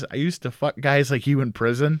says I used to fuck guys like you in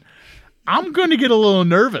prison, I'm gonna get a little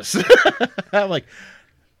nervous. I'm like,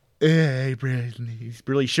 hey, Brandon, he's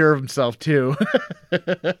really sure of himself too.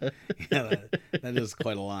 Yeah, that is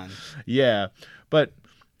quite a line. Yeah, but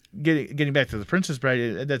getting back to The Princess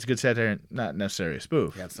Bride, that's good satire, not necessarily a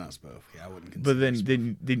spoof. Yeah, it's not a spoof. Yeah, I wouldn't consider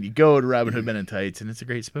But then you go to Robin Hood Men in Tights, and it's a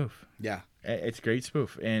great spoof. Yeah. It's a great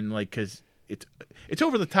spoof, and like because it's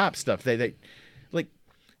over the top stuff. They like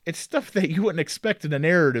it's stuff that you wouldn't expect in a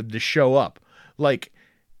narrative to show up. Like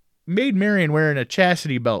Maid Marian wearing a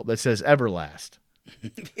chastity belt that says Everlast.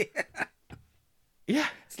 Yeah.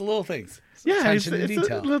 It's the little things. It's Yeah, attention to it's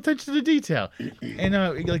detail. a little attention to detail.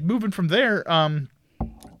 And like moving from there,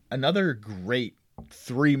 another great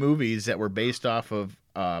 3 movies that were based off of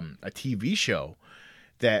a TV show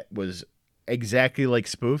that was exactly like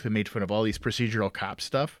spoof and made fun of all these procedural cop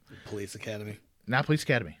stuff. Police Academy. Not Police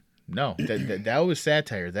Academy. No, that was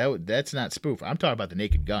satire. That's not spoof. I'm talking about The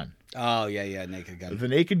Naked Gun. Oh, yeah, Naked Gun. The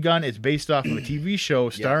Naked Gun is based off of a TV show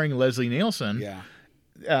starring Leslie Nielsen. Yeah.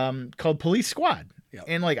 Called Police Squad. Yep.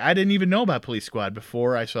 And like I didn't even know about Police Squad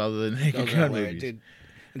before I saw the Naked Gun movies. Dude.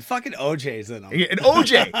 And fucking OJ's in them. Yeah, and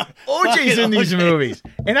OJ's in these movies.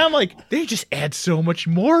 And I'm like, they just add so much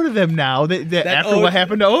more to them now that after what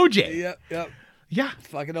happened to OJ. Yep. Yeah.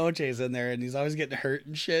 Fucking OJ's in there, and he's always getting hurt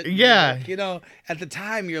and shit. And Yeah. like, you know, at the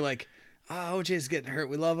time, you're like, oh, OJ's getting hurt.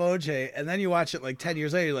 We love OJ. And then you watch it like 10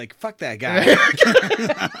 years later, you're like, fuck that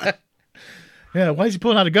guy. Yeah, why is he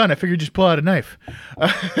pulling out a gun? I figured just pull out a knife.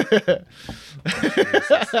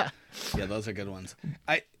 Yeah, those are good ones.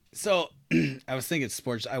 I was thinking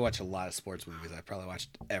sports. I watch a lot of sports movies. I probably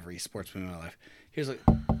watched every sports movie in my life. Here's like,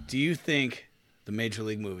 do you think the Major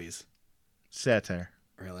League movies Satire.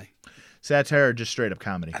 really? Satire or just straight up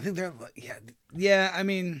comedy? I think they're yeah. I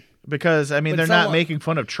mean, Because they're not somewhat- making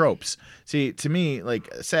fun of tropes. See, to me, like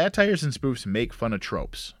satires and spoofs make fun of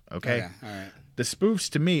tropes. Okay, all right. the spoofs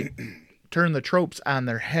to me turn the tropes on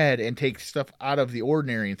their head and take stuff out of the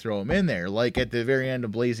ordinary and throw them in there. Like at the very end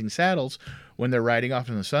of Blazing Saddles, when they're riding off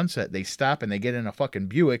in the sunset, they stop and they get in a fucking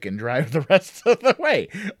Buick and drive the rest of the way,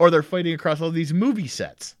 or they're fighting across all these movie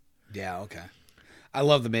sets. Yeah, okay. I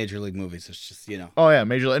love the Major League movies. It's just, you know. Oh yeah,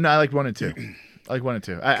 Major League. No, I like 1 and 2. I like 1 and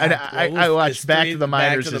 2. I watched Back to the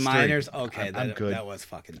Minors. Back to the is 3. Minors. Okay, I'm good. That was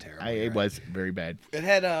fucking terrible. It was very bad. It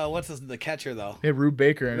had the catcher though. Yeah, Rube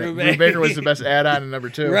Baker. And Rube Rube Baker was the best add-on in number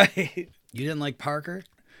 2. Right. You didn't like Parker?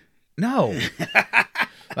 No. I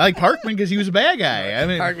like Parkman because he was a bad guy. I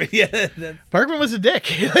mean, Parkman, yeah. Parkman was a dick.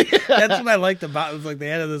 That's what I liked about it. Was like they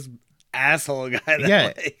had this asshole guy. That Yeah,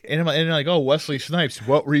 like, and I'm like, oh, Wesley Snipes,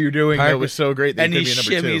 what were you doing that was so great? That and could he be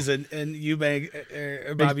number 2. shimmies and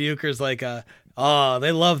Eubank, Bob Euchre's like, oh,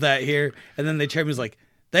 they love that here, and then they turn he's like,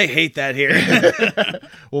 they hate that here.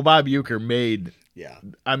 Well, Bob Euchre made. Yeah.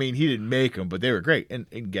 I mean, he didn't make them, but they were great.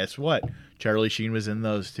 And guess what? Charlie Sheen was in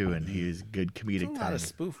those too, and he was good comedic A lot timing. of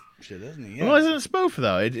spoof shit, isn't he? Well, it wasn't a spoof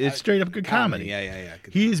though. It's straight up good comedy. Yeah.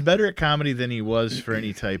 Good He's better at comedy than he was for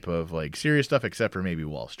any type of like serious stuff, except for maybe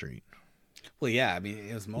Wall Street. Well, yeah. I mean,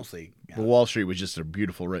 it was mostly. But Wall Street was just a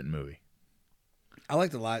beautiful written movie. I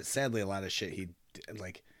liked a lot. Sadly, a lot of shit he did,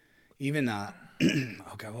 like, even oh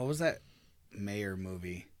god, what was that Mayer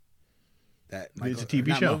movie? That It's a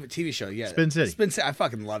TV show. TV show, yeah. Spin City. Spin City. I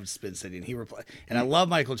fucking loved Spin City, and and I love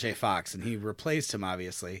Michael J. Fox, and he replaced him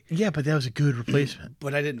obviously. Yeah, but that was a good replacement.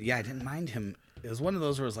 But I didn't mind him. It was one of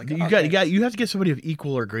those where it was like, You okay, have to get somebody of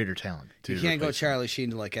equal or greater talent. You can't go Charlie Sheen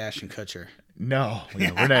to like Ashton Kutcher. No,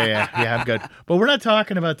 we're not. Yeah, I'm good. But we're not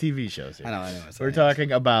talking about TV shows here. I know. We're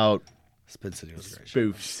talking about Spin City was great.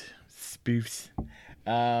 spoofs.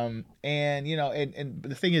 And you know, and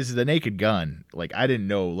the thing is, The Naked Gun. Like, I didn't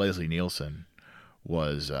know Leslie Nielsen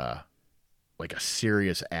was like a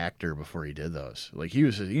serious actor before he did those. Like, he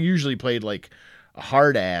usually played like a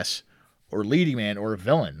hard ass or leading man or a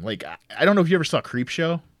villain. Like, I don't know if you ever saw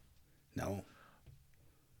Creepshow. No.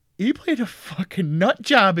 He played a fucking nut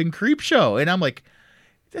job in Creepshow, and I'm like,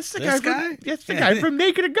 that's the guy. That's the guy from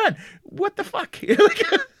Naked Gun. What the fuck?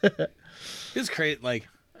 It's great. Like,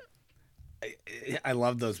 I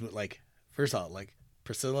love those. Like, first of all, like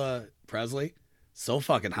Priscilla Presley, so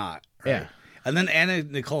fucking hot. Right? Yeah. And then Anna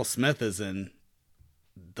Nicole Smith is in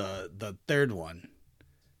the third one.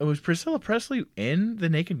 Was Priscilla Presley in The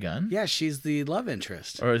Naked Gun? Yeah, she's the love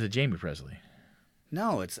interest. Or is it Jamie Presley?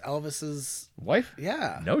 No, it's Elvis's Wife?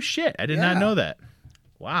 Yeah. No shit. I did not know that.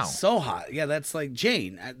 Wow. So hot. Yeah, that's like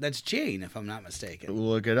Jane. That's Jane, if I'm not mistaken.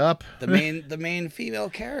 Look it up. The main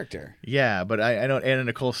female character. Yeah, but I know Anna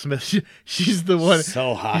Nicole Smith. She's the one.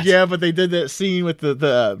 So hot. Yeah, but they did that scene with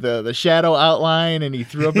the shadow outline, and he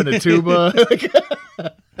threw up in a tuba.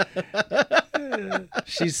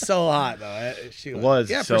 She's so hot though. She was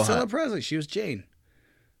yeah, so Priscilla hot. Presley. She was Jane.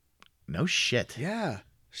 No shit. Yeah,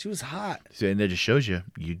 she was hot. So, and that just shows you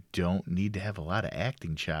don't need to have a lot of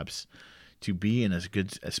acting chops to be in a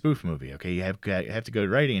spoof movie. Okay, you have to go to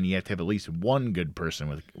writing, and you have to have at least one good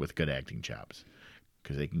person with good acting chops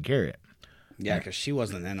because they can carry it. Yeah, because she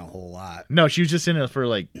wasn't in a whole lot. No, she was just in it for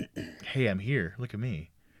like, hey, I'm here. Look at me.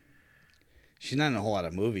 She's not in a whole lot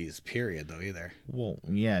of movies, period, though, either. Well,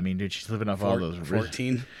 yeah, I mean, dude, she's living off all those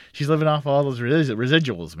 14. She's living off all those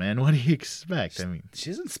residuals, man. What do you expect? I mean,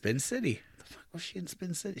 she's in Spin City. The fuck was she in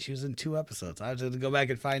Spin City? She was in 2 episodes. I have to go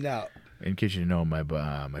back and find out. in case you know, my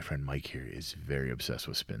friend Mike here is very obsessed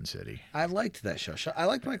with Spin City. I liked that show. I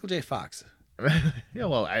liked Michael J. Fox. Yeah,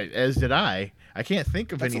 well, as did I. I can't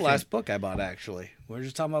think of That's anything. the last book I bought, actually. We were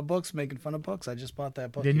just talking about books, making fun of books. I just bought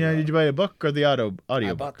that book. Did you buy a book or the audio I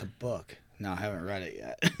book? bought the book. No, I haven't read it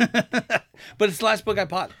yet. But it's the last book I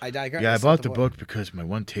bought. I digress. Yeah, I bought the book because my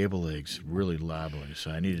one table leg's really wobbly,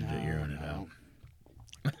 so I needed to urine it out.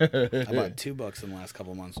 I bought 2 books in the last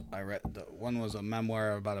couple of months. I read one was a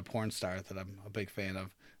memoir about a porn star that I'm a big fan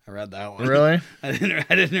of. I read that one. Really? I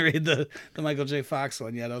didn't read the Michael J. Fox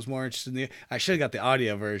one yet. I was more interested in I should have got the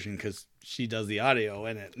audio version because she does the audio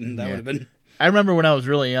in it, and that would have been. I remember when I was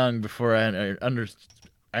really young, before I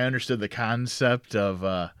understood the concept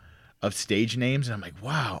of stage names, and I'm like,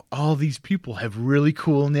 wow, all these people have really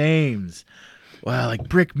cool names. Wow, like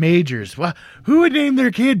Brick Majors. Wow, who would name their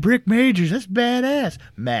kid Brick Majors? That's badass.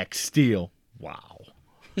 Max Steel. Wow,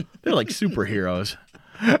 they're like superheroes.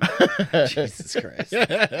 Jesus Christ.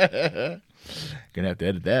 Gonna have to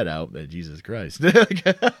edit that out. That Jesus Christ. You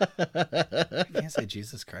can't say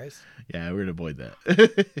Jesus Christ. Yeah, we're gonna avoid that.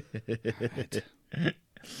 Right.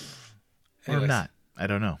 Or Anyways, not. I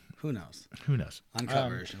don't know. Who knows? Who knows? Uncut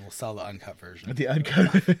version. We'll sell the uncut version. The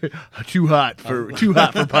uncut. too hot for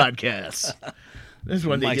podcasts. This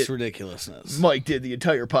one Mike's ridiculousness. Mike did the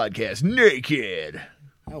entire podcast naked.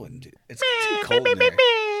 I wouldn't do. It's too cold in here.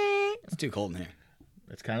 It's too cold in here.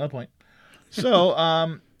 That's kind of the point.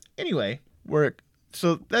 So, anyway,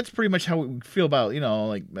 so that's pretty much how we feel about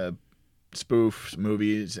like spoof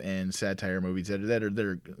movies and satire movies that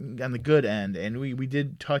are on the good end, and we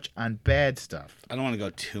did touch on bad stuff. I don't want to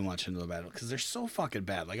go too much into the bad because they're so fucking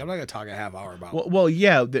bad. Like I'm not gonna talk a half hour about. Well,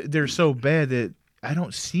 yeah, they're so bad that I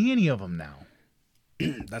don't see any of them now.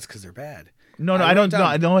 That's because they're bad. No, I don't. No,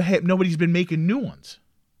 I don't. Nobody's been making new ones.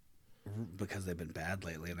 Because they've been bad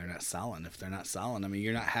lately and they're not selling. If they're not selling, I mean,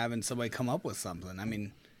 you're not having somebody come up with something. I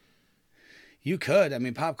mean, you could. I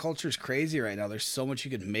mean, pop culture is crazy right now. There's so much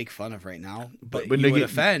you could make fun of right now. But you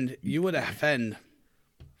would offend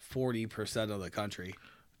 40% of the country.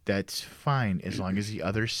 That's fine as long as the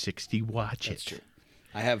other 60 watch That's it.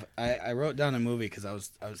 true. I wrote down a movie because I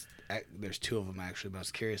was there's 2 of them actually, but I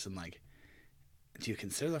was curious and like, do you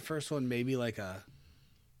consider the first one maybe like a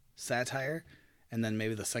satire? And then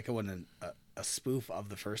maybe the second one, a spoof of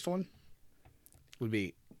the first one, would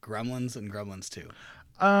be Gremlins and Gremlins 2.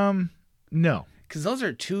 No. Because those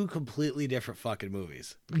are 2 completely different fucking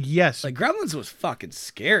movies. Yes. Like, Gremlins was fucking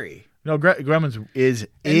scary. No, Gremlins is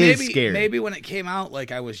scary. Maybe when it came out,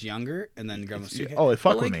 like, I was younger, and then Gremlins 2 came. Oh, it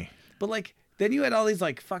fucked with me. But, like, then you had all these,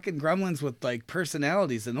 like, fucking Gremlins with, like,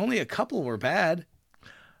 personalities, and only a couple were bad.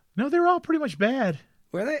 No, they were all pretty much bad.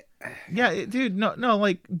 Were they? Yeah, dude, no,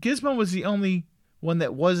 like, Gizmo was the only one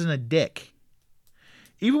that wasn't a dick.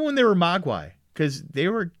 Even when they were Mogwai, because they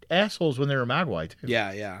were assholes when they were Mogwai, too.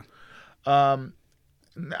 Yeah.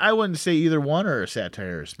 I wouldn't say either one are a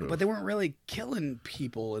satire or a spoof. But they weren't really killing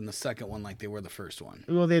people in the second one like they were the first one.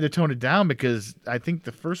 Well, they had to tone it down because I think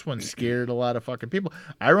the first one scared a lot of fucking people.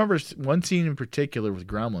 I remember one scene in particular with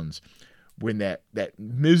Gremlins when that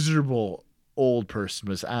miserable old person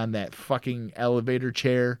was on that fucking elevator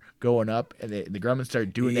chair going up, and the Gremlins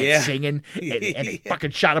started doing that singing, and they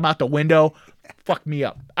fucking shot him out the window. Fucked me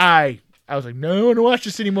up. I was like, no, I don't want to watch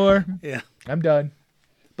this anymore. Yeah. I'm done.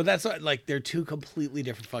 But that's what, like, they're 2 completely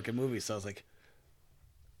different fucking movies. So I was like,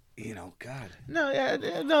 God.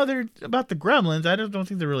 No, they're about the Gremlins. I don't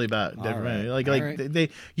think they're really about different. Right. They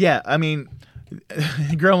I mean,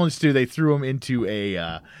 Gremlins 2, they threw them into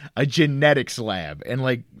a genetics lab, and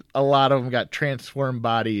like a lot of them got transformed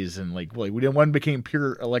bodies, and like one became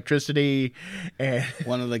pure electricity, and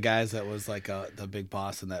one of the guys that was like the big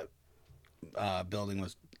boss in that building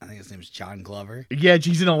was I think his name's John Glover. Yeah,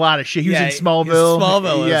 he's in a lot of shit. He was in he's Smallville.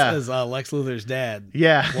 Smallville yeah. is Lex Luthor's dad.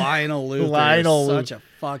 Yeah. Lionel Luthor Lionel is such a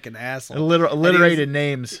fucking asshole. Alliterated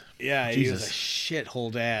names. Yeah, Jesus. he was a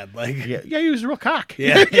shithole dad. Like, Yeah, he was a real cock.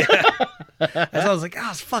 yeah. That's why I was like, oh,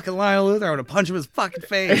 it's fucking Lionel Luthor. I want to punch him in his fucking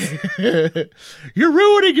face. You're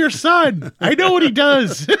ruining your son. I know what he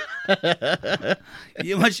does. You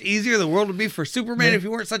know how much easier the world would be for Superman if you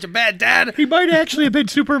weren't such a bad dad. He might actually have been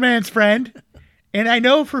Superman's friend. And I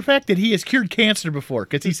know for a fact that he has cured cancer before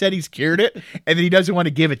because he said he's cured it and that he doesn't want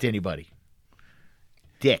to give it to anybody.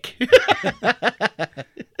 Dick.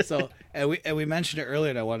 So, and we mentioned it earlier,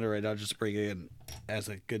 and I wanted to right now just bring it in as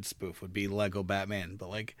a good spoof would be Lego Batman. But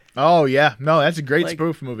like, Oh, yeah. No, that's a great like,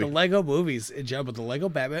 spoof movie. the Lego movies in general, but the Lego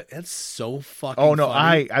Batman, it's so fucking Oh, no,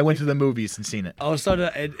 funny. I went to the movies and seen it. Oh, so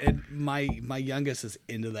and my youngest is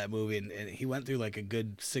into that movie, and he went through like a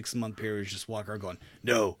good 6-month period just walking around going,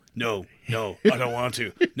 no, I don't want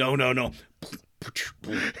to. No. No.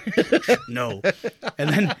 And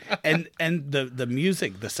then and the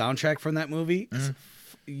music, the soundtrack from that movie,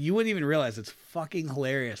 you wouldn't even realize it's fucking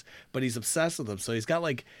hilarious. But he's obsessed with them. So he's got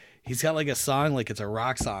like a song, like it's a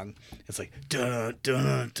rock song. It's like dun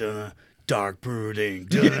dun dun. Dark brooding,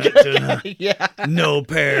 dun, dun, Yeah. no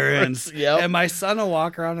parents. Yep. And my son will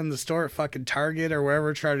walk around in the store at fucking Target or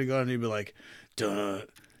wherever trying to go, and he'd be like, dun,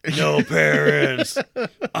 no parents.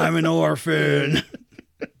 I'm an orphan.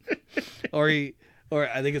 Or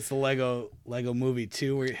I think it's the Lego movie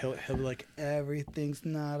too, where he'll be like, everything's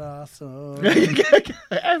not awesome.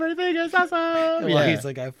 Everything is awesome. Well, he's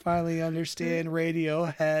like, I finally understand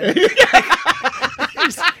Radiohead.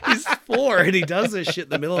 he's 4 and he does this shit in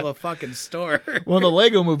the middle of a fucking store. Well, the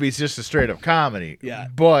Lego movie is just a straight up comedy. Yeah.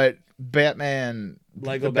 But Batman,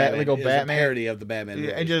 Lego Batman is Batman, a parody of the Batman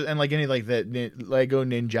movie. and like any like that Lego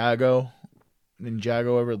Ninjago,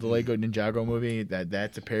 over the Lego Ninjago movie.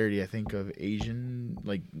 That's a parody, I think, of Asian,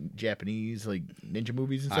 like Japanese, like ninja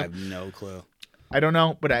movies and I stuff. have no clue. I don't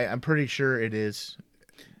know, but I'm pretty sure it is.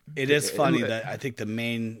 It is funny that I think the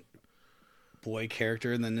main boy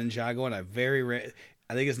character in the Ninjago one, I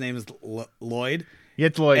think his name is Lloyd. Yeah,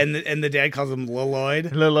 it's Lloyd. And the dad calls him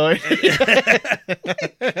Lloyd. Lloyd.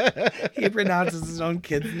 He pronounces his own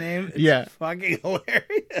kid's name. It's fucking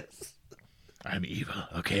hilarious. I'm evil.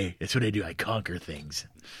 Okay, that's what I do. I conquer things.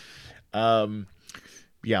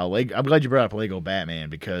 Yeah, I'm glad you brought up Lego Batman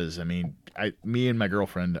because I mean, me and my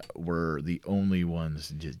girlfriend were the only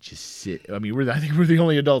ones just sit. I mean, I think we're the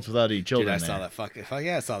only adults without any children. Dude, I saw that fuck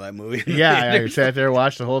yeah, I saw that movie. Yeah, I sat there,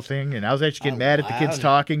 watched the whole thing, and I was actually getting mad at the kids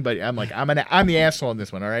talking. But I'm like, I'm the asshole in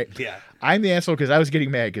this one. All right. Yeah. I'm the asshole because I was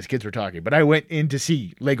getting mad because kids were talking, but I went in to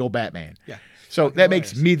see Lego Batman. Yeah. So that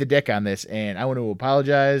makes me the dick on this, and I want to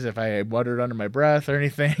apologize if I muttered under my breath or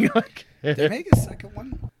anything. Did they make a second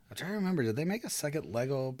one? I'm trying to remember. Did they make a second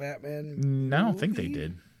Lego Batman? No, I don't think they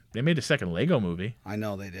did. They made a second Lego movie. I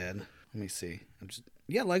know they did. Let me see.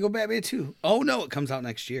 Lego Batman 2. Oh no, it comes out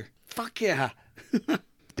next year. Fuck yeah.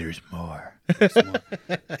 There's more.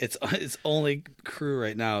 Its only crew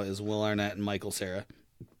right now is Will Arnett and Michael Cera.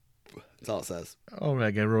 That's all it says. Oh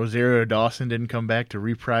my God, Rosario Dawson didn't come back to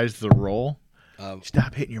reprise the role.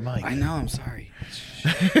 Stop hitting your mic. I know. I'm sorry.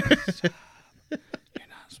 You're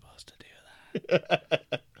not supposed to do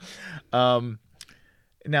that.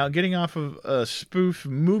 Now, getting off of spoof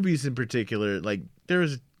movies in particular, like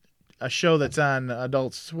there's a show that's on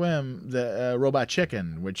Adult Swim, the Robot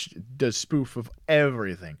Chicken, which does spoof of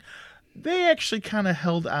everything. They actually kind of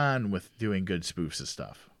held on with doing good spoofs of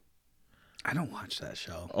stuff. I don't watch that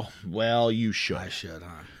show. Oh, well, you should. I should,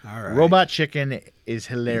 huh? All right. Robot Chicken is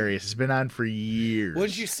hilarious. It's been on for years.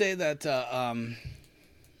 Would you say that? Oh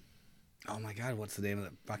my God, what's the name of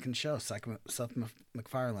that fucking show? Seth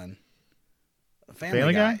MacFarlane.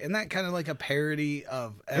 Family Guy. Isn't that kind of like a parody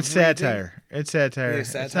of everything? It's satire. It's satire. It's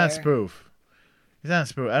satire? It's not spoof. It's not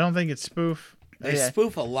spoof. I don't think it's spoof. They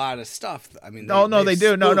spoof a lot of stuff. I mean, they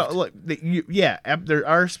do. No. Look, there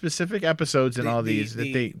are specific episodes in all these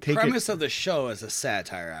that they take. The premise of the show is a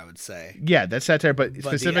satire, I would say. Yeah, that's satire, but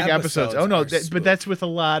specific episodes. Oh no, but that's with a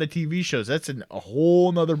lot of TV shows. That's a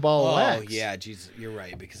whole nother ball of wax. Oh yeah, Jesus, you're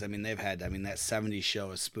right because I mean that '70s show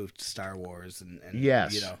has spoofed Star Wars and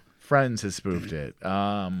yes, Friends has spoofed it.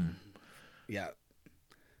 Yeah,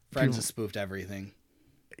 Friends has spoofed everything.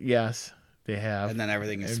 Yes. They have. And then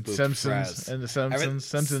everything is spoofed Simpsons. And the Simpsons.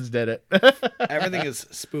 Simpsons did it. Everything is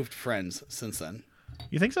spoofed Friends since then.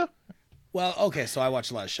 You think so? Well, okay, so I watch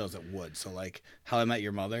a lot of shows that would. So, like, How I Met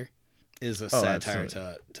Your Mother is a satire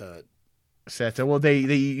to... Satire. Well, they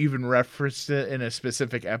even referenced it in a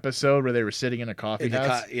specific episode where they were sitting in a coffee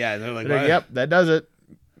house. Yeah, they're like, yep, that does it.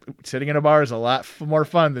 sitting in a bar is a lot more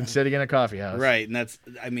fun than sitting in a coffee house. Right, and that's,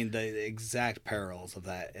 I mean, the exact parallels of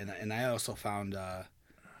that. And I also found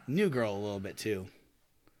New Girl a little bit too.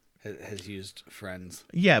 Has used Friends.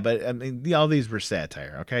 Yeah, but I mean, all these were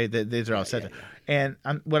satire. Okay, these are all satire. And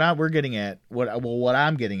what I'm getting at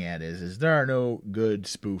is there are no good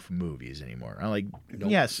spoof movies anymore. I'm like,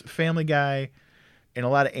 Nope. yes, Family Guy, and a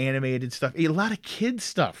lot of animated stuff, a lot of kids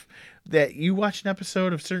stuff that you watch an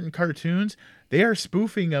episode of certain cartoons, they are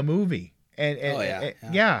spoofing a movie. And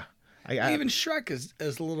yeah. Even Shrek is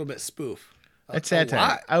a little bit spoof. It's satire.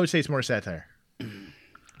 lot. I would say it's more satire.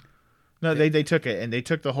 No, they took it, and they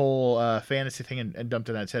took the whole fantasy thing and dumped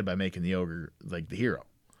it on its head by making the ogre like the hero.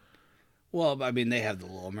 Well, I mean, they have the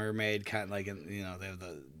Little Mermaid, kind of like, they have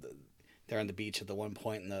they're on the beach at the one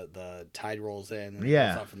point, and the tide rolls in, and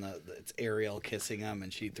Yeah. it goes off, and it's Ariel kissing him,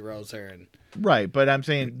 and she throws her, and Right, but I'm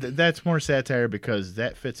saying that's more satire because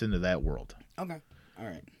that fits into that world. okay, all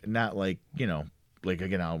right, Not like, like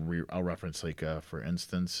again, I'll reference like for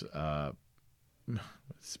instance,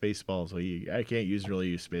 Spaceballs. I can't use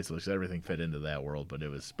Spaceballs because everything fit into that world, but it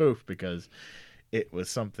was spoof because it was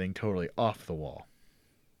something totally off the wall.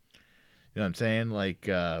 You know what I'm saying? Like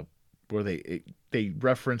where they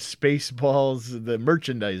reference Spaceballs, the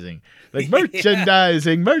merchandising, like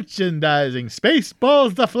merchandising,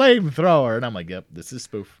 Spaceballs the flamethrower, and I'm like, yep, this is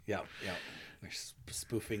spoof. yeah, they're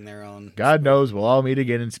spoofing their own. God knows we'll all meet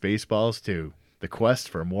again in Spaceballs 2. The quest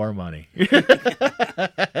for more money.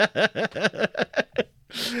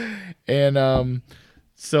 And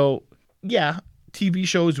so yeah, TV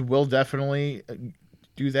shows will definitely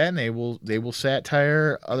do that, and they will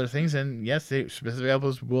satire other things, and yes, specific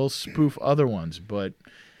episodes will spoof other ones, but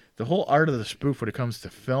the whole art of the spoof when it comes to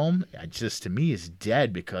film, just to me is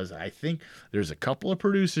dead, because I think there's a couple of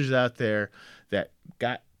producers out there that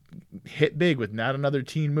got hit big with Not Another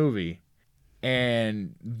Teen Movie,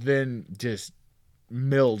 and then just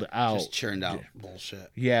milled out, Just churned out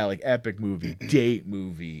bullshit. Yeah, like Epic Movie, Date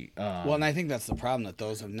Movie. Well, and I think that's the problem, that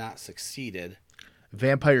those have not succeeded.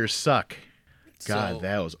 Vampires Suck. God, So-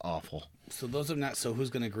 that was awful. So those have not. So who's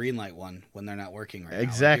going to greenlight one when they're not working right now?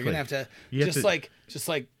 Exactly. You're going to have to You have just to- like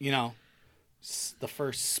the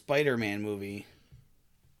first Spider-Man movie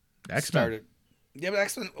X-Men. started. Yeah, but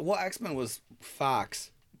X-Men. Well, X-Men was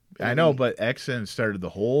Fox. I know, but X-Men started the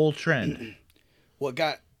whole trend.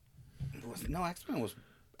 X-Men was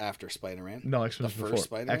after Spider-Man. No, X-Men was The before. first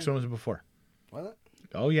Spider-Man? X-Men was before. What?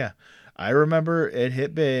 Oh yeah, I remember it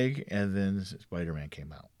hit big, and then Spider-Man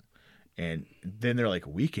came out, and then they're like,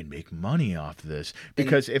 we can make money off this,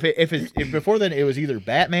 because if before then it was either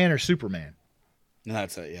Batman or Superman. No,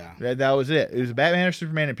 that's it. Yeah. That was it. It was Batman or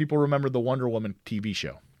Superman, and people remember the Wonder Woman TV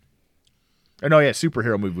show. Oh no, yeah,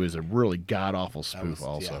 superhero movie was a really god awful spoof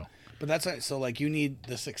also. Yeah. But that's it. So like, you need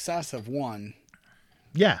the success of one.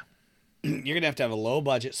 Yeah. You're gonna have to have a low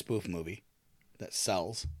budget spoof movie that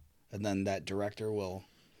sells, and then that director will.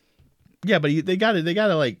 Yeah, but they got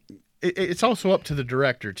to like. It's also up to the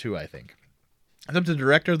director too. I think it's up to the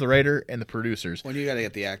director, the writer, and the producers. Well, you got to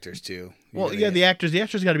get the actors too. The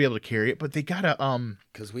actors got to be able to carry it, but they got to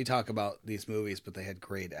Because we talk about these movies, but they had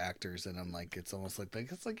great actors, and I'm like, it's almost like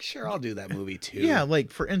it's like, sure, I'll do that movie too. Yeah,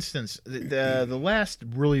 like for instance, the last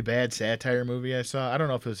really bad satire movie I saw, I don't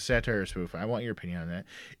know if it was a satire or spoof, I want your opinion on that,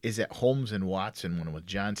 is that Holmes and Watson one with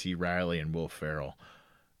John C. Reilly and Will Ferrell.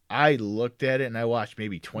 I looked at it and I watched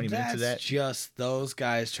maybe 20 minutes of that. That's just those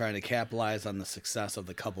guys trying to capitalize on the success of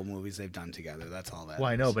the couple movies they've done together. That's all that. Well,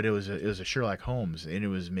 I know, but it was a Sherlock Holmes, and it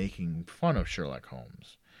was making fun of Sherlock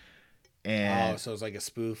Holmes. And so it's like a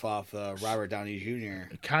spoof off Robert Downey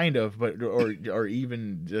Jr. kind of, but or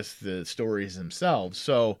even just the stories themselves.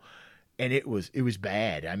 So, and it was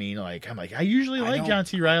bad. I mean, like I usually like John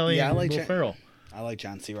C. Reilly and Will Ferrell. I like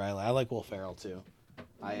John C. Reilly. I like Will Ferrell too.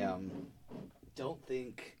 I don't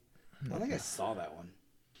think I saw that one.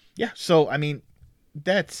 Yeah, so I mean,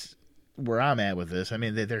 that's where I'm at with this. I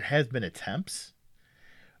mean, there has been attempts,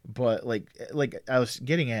 but like I was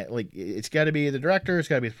getting at, like, it's got to be the director, it's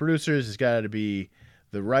got to be the producers, it's got to be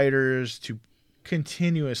the writers to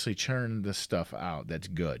continuously churn the stuff out that's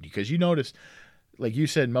good. Because you notice, like you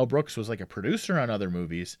said, Mel Brooks was like a producer on other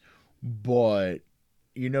movies, but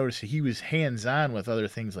you notice he was hands-on with other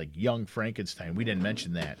things like Young Frankenstein. We didn't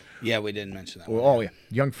mention that. Yeah, we didn't mention that. Oh, yeah.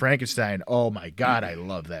 Young Frankenstein. Oh, my God. I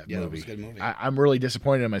love that movie. Yeah, that was a good movie. I'm really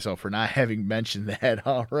disappointed in myself for not having mentioned that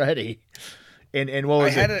already. And what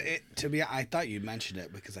was I thought you mentioned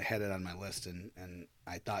it because I had it on my list, and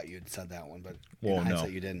I thought you'd said that one, but in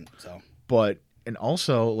hindsight you didn't. So. But, and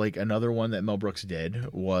also, like, another one that Mel Brooks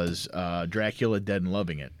did was Dracula Dead and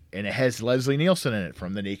Loving It. And it has Leslie Nielsen in it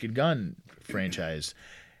from the Naked Gun franchise.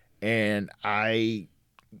 And I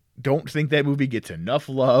don't think that movie gets enough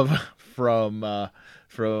love from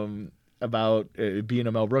about being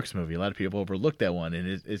a Mel Brooks movie. A lot of people overlook that one, and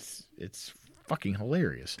it's fucking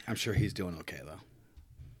hilarious. I'm sure he's doing okay though.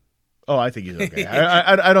 Oh, I think he's okay.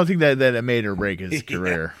 I don't think that it made or break his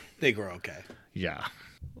career. I think we're okay. Yeah.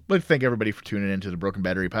 I'd like to thank everybody for tuning into the Broken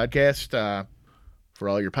Battery Podcast for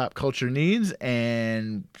all your pop culture needs,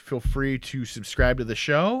 and feel free to subscribe to the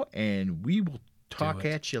show, and we will talk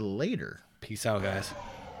at you later. Peace out, guys.